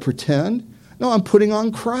 Is that a pretend? No, I'm putting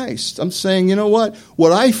on Christ. I'm saying, you know what?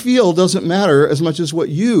 What I feel doesn't matter as much as what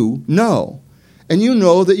you know. And you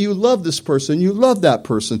know that you love this person. You love that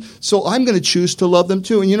person. So I'm going to choose to love them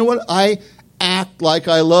too. And you know what? I act like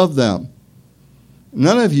I love them.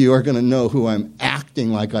 None of you are going to know who I'm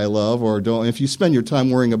acting like I love or don't. If you spend your time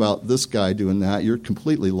worrying about this guy doing that, you're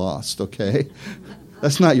completely lost, okay?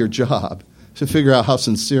 That's not your job, to figure out how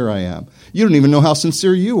sincere I am. You don't even know how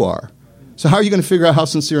sincere you are. So how are you going to figure out how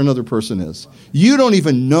sincere another person is? You don't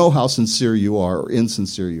even know how sincere you are or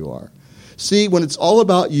insincere you are. See, when it's all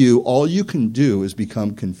about you, all you can do is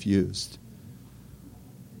become confused.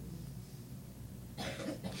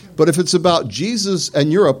 But if it's about Jesus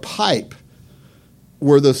and you're a pipe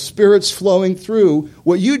where the Spirit's flowing through,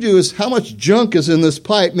 what you do is how much junk is in this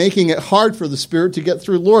pipe making it hard for the Spirit to get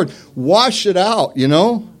through. Lord, wash it out, you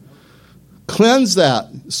know? Cleanse that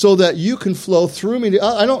so that you can flow through me.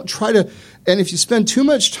 I don't try to, and if you spend too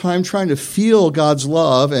much time trying to feel God's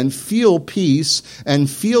love and feel peace and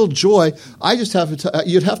feel joy,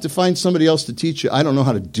 you'd have to find somebody else to teach you. I don't know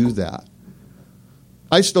how to do that.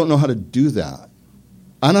 I just don't know how to do that.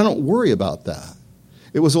 And I don't worry about that.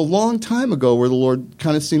 It was a long time ago where the Lord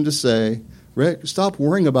kind of seemed to say, Rick, stop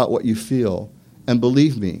worrying about what you feel and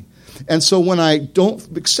believe me. And so when I don't,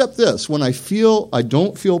 accept this, when I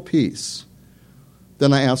don't feel peace,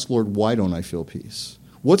 then I ask, Lord, why don't I feel peace?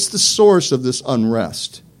 What's the source of this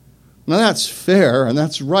unrest? Now that's fair and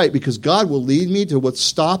that's right because God will lead me to what's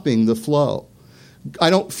stopping the flow. I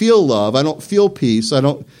don't feel love. I don't feel peace.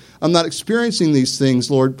 I'm not experiencing these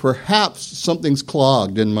things, Lord. Perhaps something's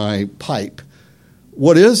clogged in my pipe.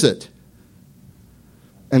 What is it?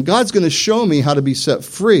 And God's going to show me how to be set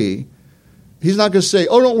free. He's not going to say,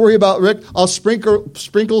 oh, don't worry about Rick. I'll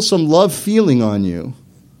sprinkle some love feeling on you.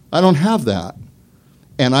 I don't have that.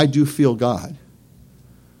 And I do feel God.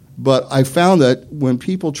 But I found that when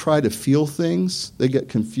people try to feel things, they get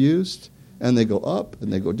confused, and they go up,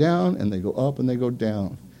 and they go down, and they go up, and they go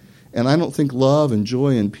down. And I don't think love and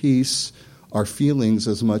joy and peace are feelings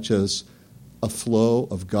as much as a flow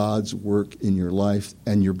of God's work in your life,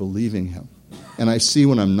 and you're believing him. And I see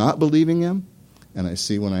when I'm not believing him, and I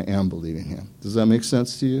see when I am believing him. Does that make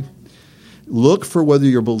sense to you? Look for whether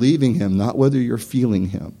you're believing him, not whether you're feeling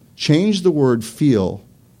him. Change the word feel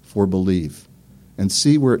for believe and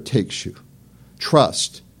see where it takes you.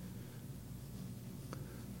 Trust.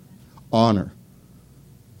 Honor.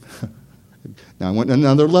 Now I went to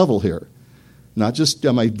another level here. Not just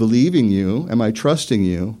am I believing you, am I trusting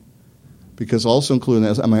you, because also including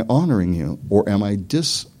that is, am I honoring you or am I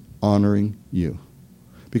dishonoring you?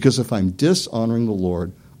 Because if I'm dishonoring the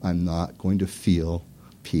Lord, I'm not going to feel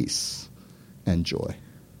peace and joy.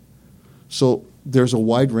 So there's a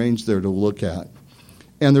wide range there to look at.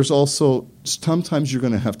 And there's also, sometimes you're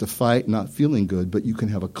going to have to fight not feeling good, but you can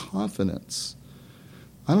have a confidence.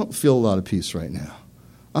 I don't feel a lot of peace right now.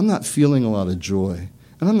 I'm not feeling a lot of joy.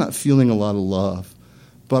 And I'm not feeling a lot of love.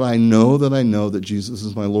 But I know that Jesus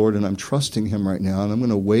is my Lord, and I'm trusting him right now. And I'm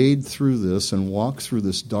going to wade through this and walk through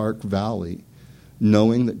this dark valley,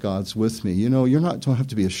 knowing that God's with me. You know, don't have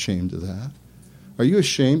to be ashamed of that. Are you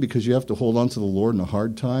ashamed because you have to hold on to the Lord in a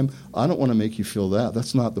hard time? I don't want to make you feel that.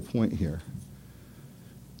 That's not the point here.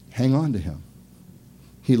 Hang on to him.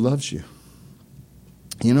 He loves you.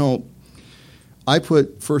 You know, I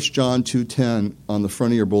put 1 John 2:10 on the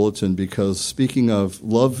front of your bulletin because speaking of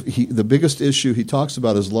love, the biggest issue he talks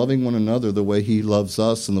about is loving one another the way he loves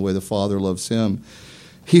us and the way the Father loves him.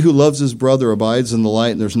 He who loves his brother abides in the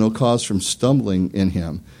light, and there's no cause from stumbling in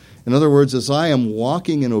him. In other words, as I am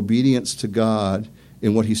walking in obedience to God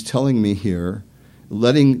in what he's telling me here,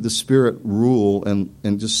 letting the Spirit rule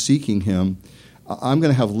and just seeking him, I'm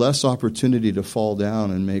going to have less opportunity to fall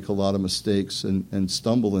down and make a lot of mistakes and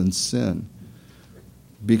stumble in sin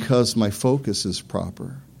because my focus is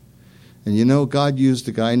proper. And you know, God used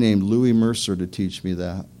a guy named Louis Mercer to teach me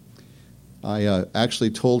that. I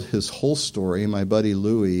actually told his whole story, my buddy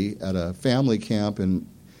Louis, at a family camp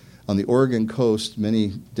on the Oregon coast many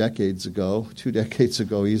decades ago, 2 decades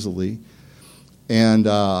ago easily. And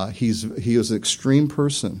he was an extreme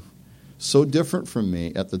person, so different from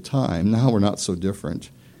me at the time. Now we're not so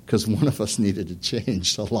different because one of us needed to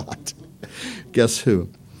change a lot. Guess who?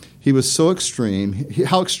 He was so extreme.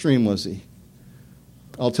 How extreme was he?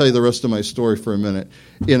 I'll tell you the rest of my story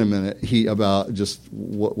in a minute, about just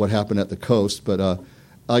what happened at the coast. But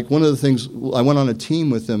like one of the things, I went on a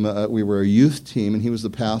team with him. We were a youth team, and he was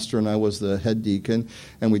the pastor, and I was the head deacon.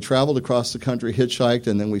 And we traveled across the country, hitchhiked,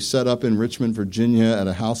 and then we set up in Richmond, Virginia, at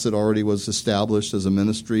a house that already was established as a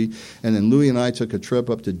ministry. And then Louis and I took a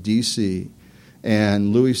trip up to D.C.,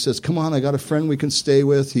 and Louis says, "Come on, I got a friend we can stay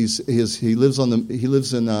with. He lives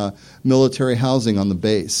in military housing on the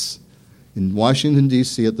base in Washington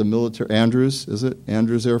D.C. at the military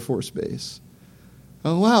Andrews Air Force Base."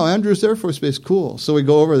 Oh wow, Andrews Air Force Base, cool. So we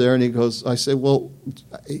go over there, and he goes. I say, "Well,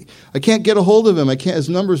 I can't get a hold of him. I can't. His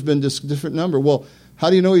number's been just a different number." "Well, how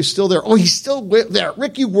do you know he's still there?" "Oh, he's still there.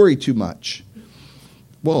 Rick, you worry too much."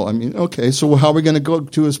 Well, I mean, okay. So how are we going to go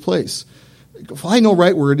to his place? "Well, I know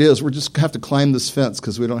right where it is. We just have to climb this fence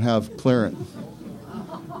because we don't have clearance."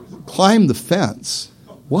 Climb the fence?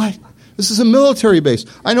 What? This is a military base.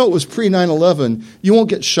 I know it was pre 9/11. You won't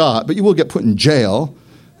get shot, but you will get put in jail.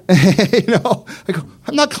 You know, I go,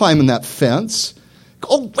 "I'm not climbing that fence."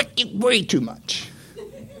 "Oh, Rick, you worry too much."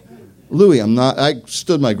 Louis, I'm not. I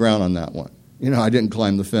stood my ground on that one. You know, I didn't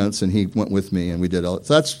climb the fence, and he went with me, and we did all.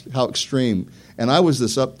 So that's how extreme. And I was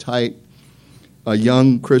this uptight, a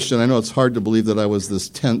young Christian. I know it's hard to believe that I was this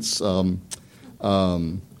tense,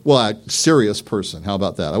 serious person. How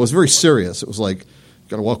about that? I was very serious. It was like,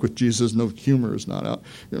 got to walk with Jesus. No humor is not out.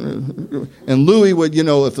 And Louis would,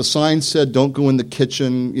 if the sign said, "Don't go in the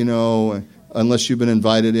kitchen," unless you've been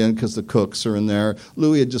invited in because the cooks are in there,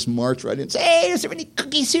 Louis would just march right in and say, "Hey, is there any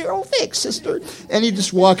cookies here?" "Oh, thanks, sister." And he'd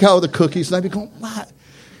just walk out with the cookies, and I'd be going, "What?"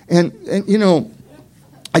 And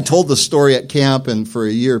I told the story at camp, and for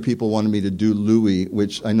a year people wanted me to do Louis,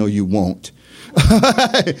 which I know you won't.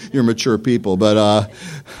 You're mature people, but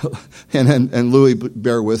and Louis,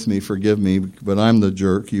 bear with me, forgive me, but I'm the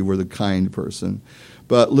jerk. You were the kind person.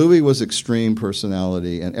 But Louis was extreme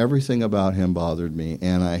personality, and everything about him bothered me,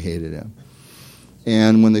 and I hated him.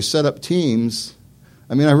 And when they set up teams,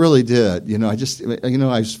 I mean, I really did. I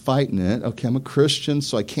was fighting it. Okay, I'm a Christian,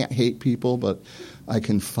 so I can't hate people, but I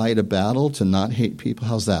can fight a battle to not hate people.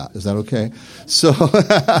 How's that? Is that okay? So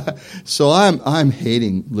I'm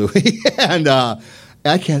hating Louis, and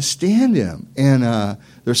I can't stand him. And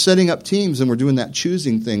they're setting up teams, and we're doing that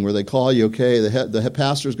choosing thing where they call you, okay, the head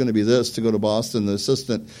pastor is going to be this to go to Boston, the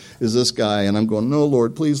assistant is this guy, and I'm going, no,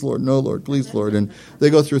 Lord, please, Lord, no, Lord, please, Lord. And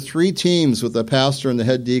they go through 3 teams with the pastor and the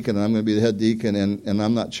head deacon, and I'm going to be the head deacon, and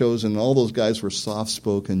I'm not chosen. And all those guys were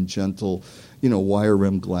soft-spoken, gentle,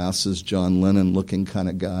 wire-rimmed glasses, John Lennon-looking kind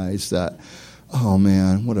of guys that, oh,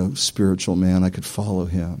 man, what a spiritual man. I could follow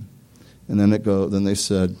him. And then they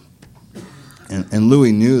said, and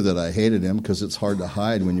Louis knew that I hated him because it's hard to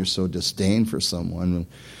hide when you're so disdain for someone.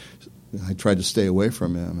 I tried to stay away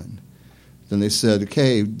from him. And then they said,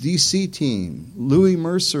 okay, DC team, Louis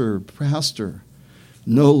Mercer, pastor.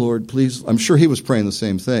 No, Lord, please. I'm sure he was praying the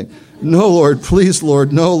same thing. No, Lord, please,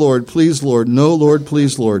 Lord. No, Lord, please, Lord. No, Lord,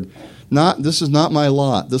 please, Lord. This is not my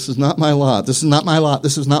lot. This is not my lot. This is not my lot.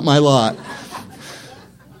 This is not my lot.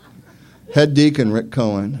 Head deacon Rick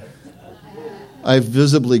Cohen. I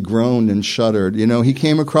visibly groaned and shuddered. He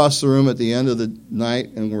came across the room at the end of the night,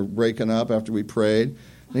 and we're breaking up after we prayed.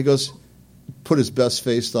 And he goes, put his best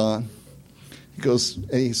face on. He goes,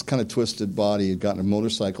 and he's kind of twisted body. He'd gotten a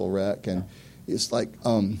motorcycle wreck, and he's like,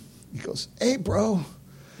 he goes, hey, bro,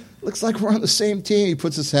 looks like we're on the same team. He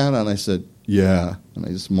puts his hand on. I said, yeah. And I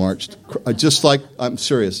just marched. I'm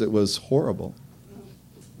serious. It was horrible.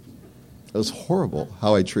 It was horrible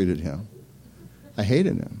how I treated him. I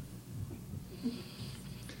hated him.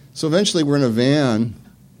 So eventually we're in a van,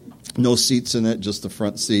 no seats in it, just the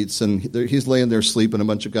front seats, and he's laying there sleeping. A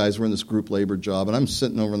bunch of guys were in this group labor job, and I'm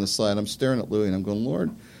sitting over on the side. I'm staring at Louis, and I'm going,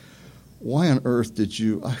 Lord, why on earth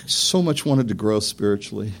I so much wanted to grow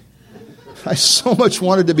spiritually. I so much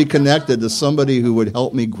wanted to be connected to somebody who would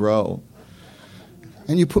help me grow.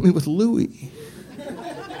 And you put me with Louis.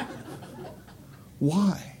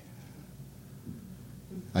 Why?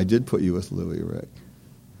 I did put you with Louis, Rick.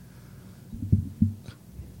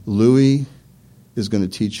 Louis is going to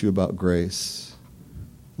teach you about grace.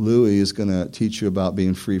 Louis is going to teach you about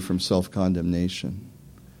being free from self-condemnation.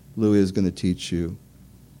 Louis is going to teach you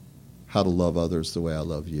how to love others the way I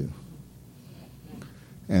love you.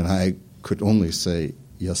 And I could only say,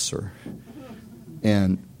 yes, sir.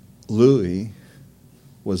 And Louis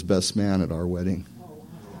was best man at our wedding.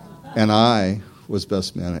 And I was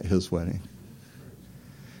best man at his wedding.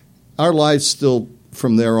 Our lives still,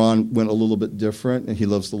 from there on, went a little bit different, and he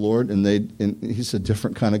loves the Lord, and he's a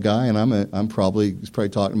different kind of guy, and he's probably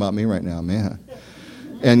talking about me right now, man.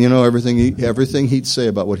 And everything he'd say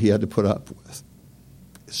about what he had to put up with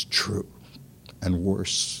is true, and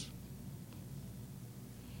worse,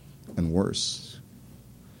 and worse.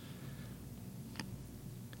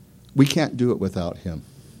 We can't do it without him,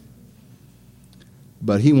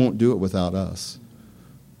 but he won't do it without us.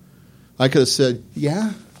 I could have said,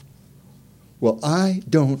 yeah. Well, I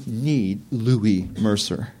don't need Louis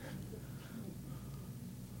Mercer.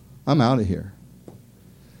 I'm out of here.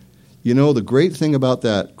 The great thing about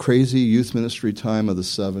that crazy youth ministry time of the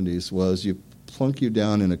 70s was you plunk you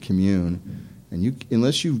down in a commune, and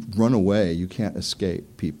unless you run away, you can't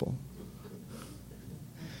escape people.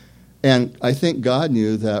 And I think God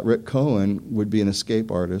knew that Rick Cohen would be an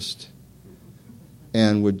escape artist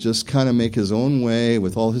and would just kind of make his own way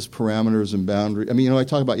with all his parameters and boundaries. I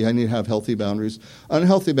talk about, I need to have healthy boundaries.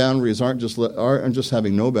 Unhealthy boundaries aren't just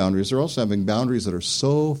having no boundaries. They're also having boundaries that are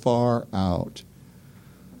so far out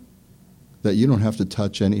that you don't have to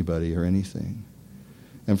touch anybody or anything.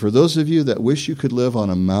 And for those of you that wish you could live on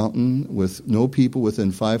a mountain with no people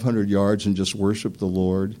within 500 yards and just worship the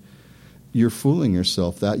Lord, you're fooling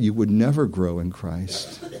yourself that you would never grow in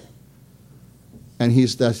Christ. And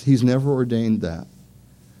he's never ordained that.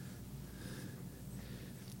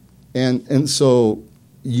 And so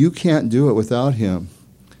you can't do it without him.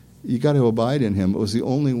 You got to abide in him. It was the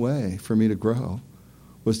only way for me to grow,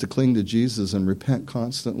 was to cling to Jesus and repent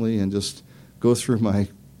constantly and just go through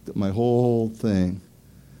my whole thing.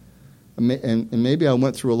 And maybe I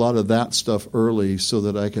went through a lot of that stuff early so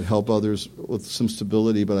that I could help others with some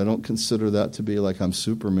stability, but I don't consider that to be like I'm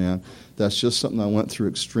Superman. That's just something I went through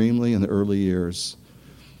extremely in the early years.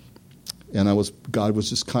 And God was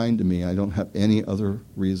just kind to me. I don't have any other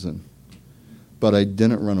reason. But I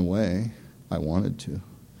didn't run away. I wanted to.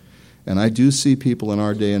 And I do see people in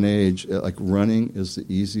our day and age, like running is the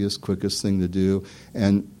easiest, quickest thing to do,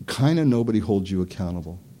 and kind of nobody holds you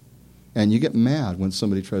accountable. And you get mad when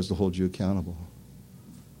somebody tries to hold you accountable,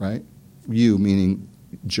 right? You, meaning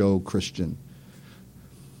Joe Christian.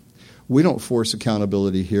 We don't force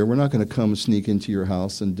accountability here. We're not going to come sneak into your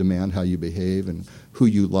house and demand how you behave and who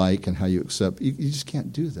you like and how you accept. You just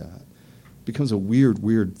can't do that. It becomes a weird,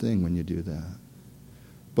 weird thing when you do that.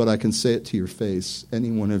 But I can say it to your face,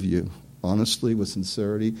 any one of you, honestly, with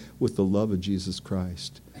sincerity, with the love of Jesus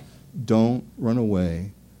Christ. Don't run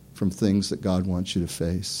away from things that God wants you to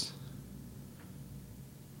face.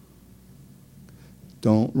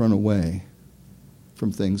 Don't run away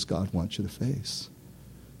from things God wants you to face.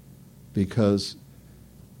 Because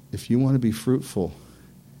if you want to be fruitful,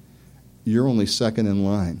 you're only second in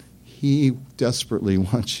line. He desperately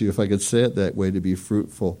wants you, if I could say it that way, to be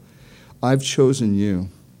fruitful. I've chosen you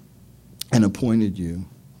and appointed you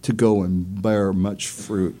to go and bear much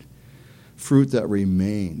fruit, fruit that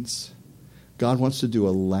remains. God wants to do a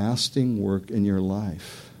lasting work in your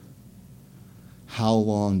life. How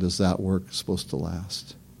long does that work supposed to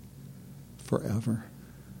last? Forever.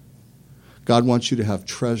 God wants you to have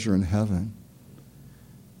treasure in heaven.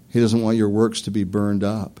 He doesn't want your works to be burned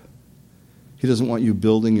up. He doesn't want you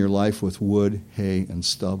building your life with wood, hay, and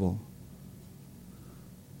stubble.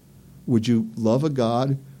 Would you love a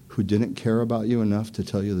God who didn't care about you enough to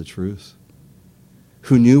tell you the truth?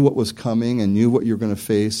 Who knew what was coming and knew what you're going to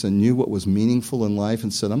face and knew what was meaningful in life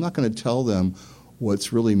and said, I'm not going to tell them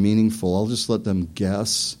what's really meaningful. I'll just let them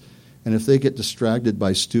guess. And if they get distracted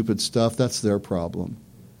by stupid stuff, that's their problem.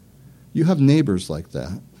 You have neighbors like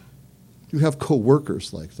that. You have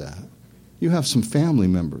co-workers like that. You have some family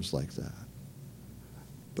members like that.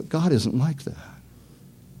 But God isn't like that.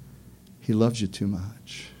 He loves you too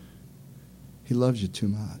much. He loves you too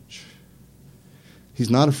much. He's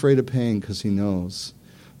not afraid of pain because he knows.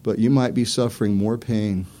 But you might be suffering more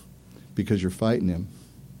pain because you're fighting him.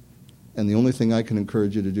 And the only thing I can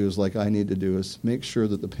encourage you to do is like I need to do is make sure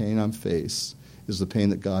that the pain I face is the pain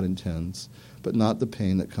that God intends, but not the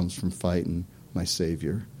pain that comes from fighting my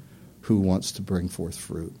Savior who wants to bring forth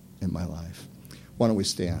fruit in my life. Why don't we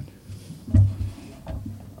stand?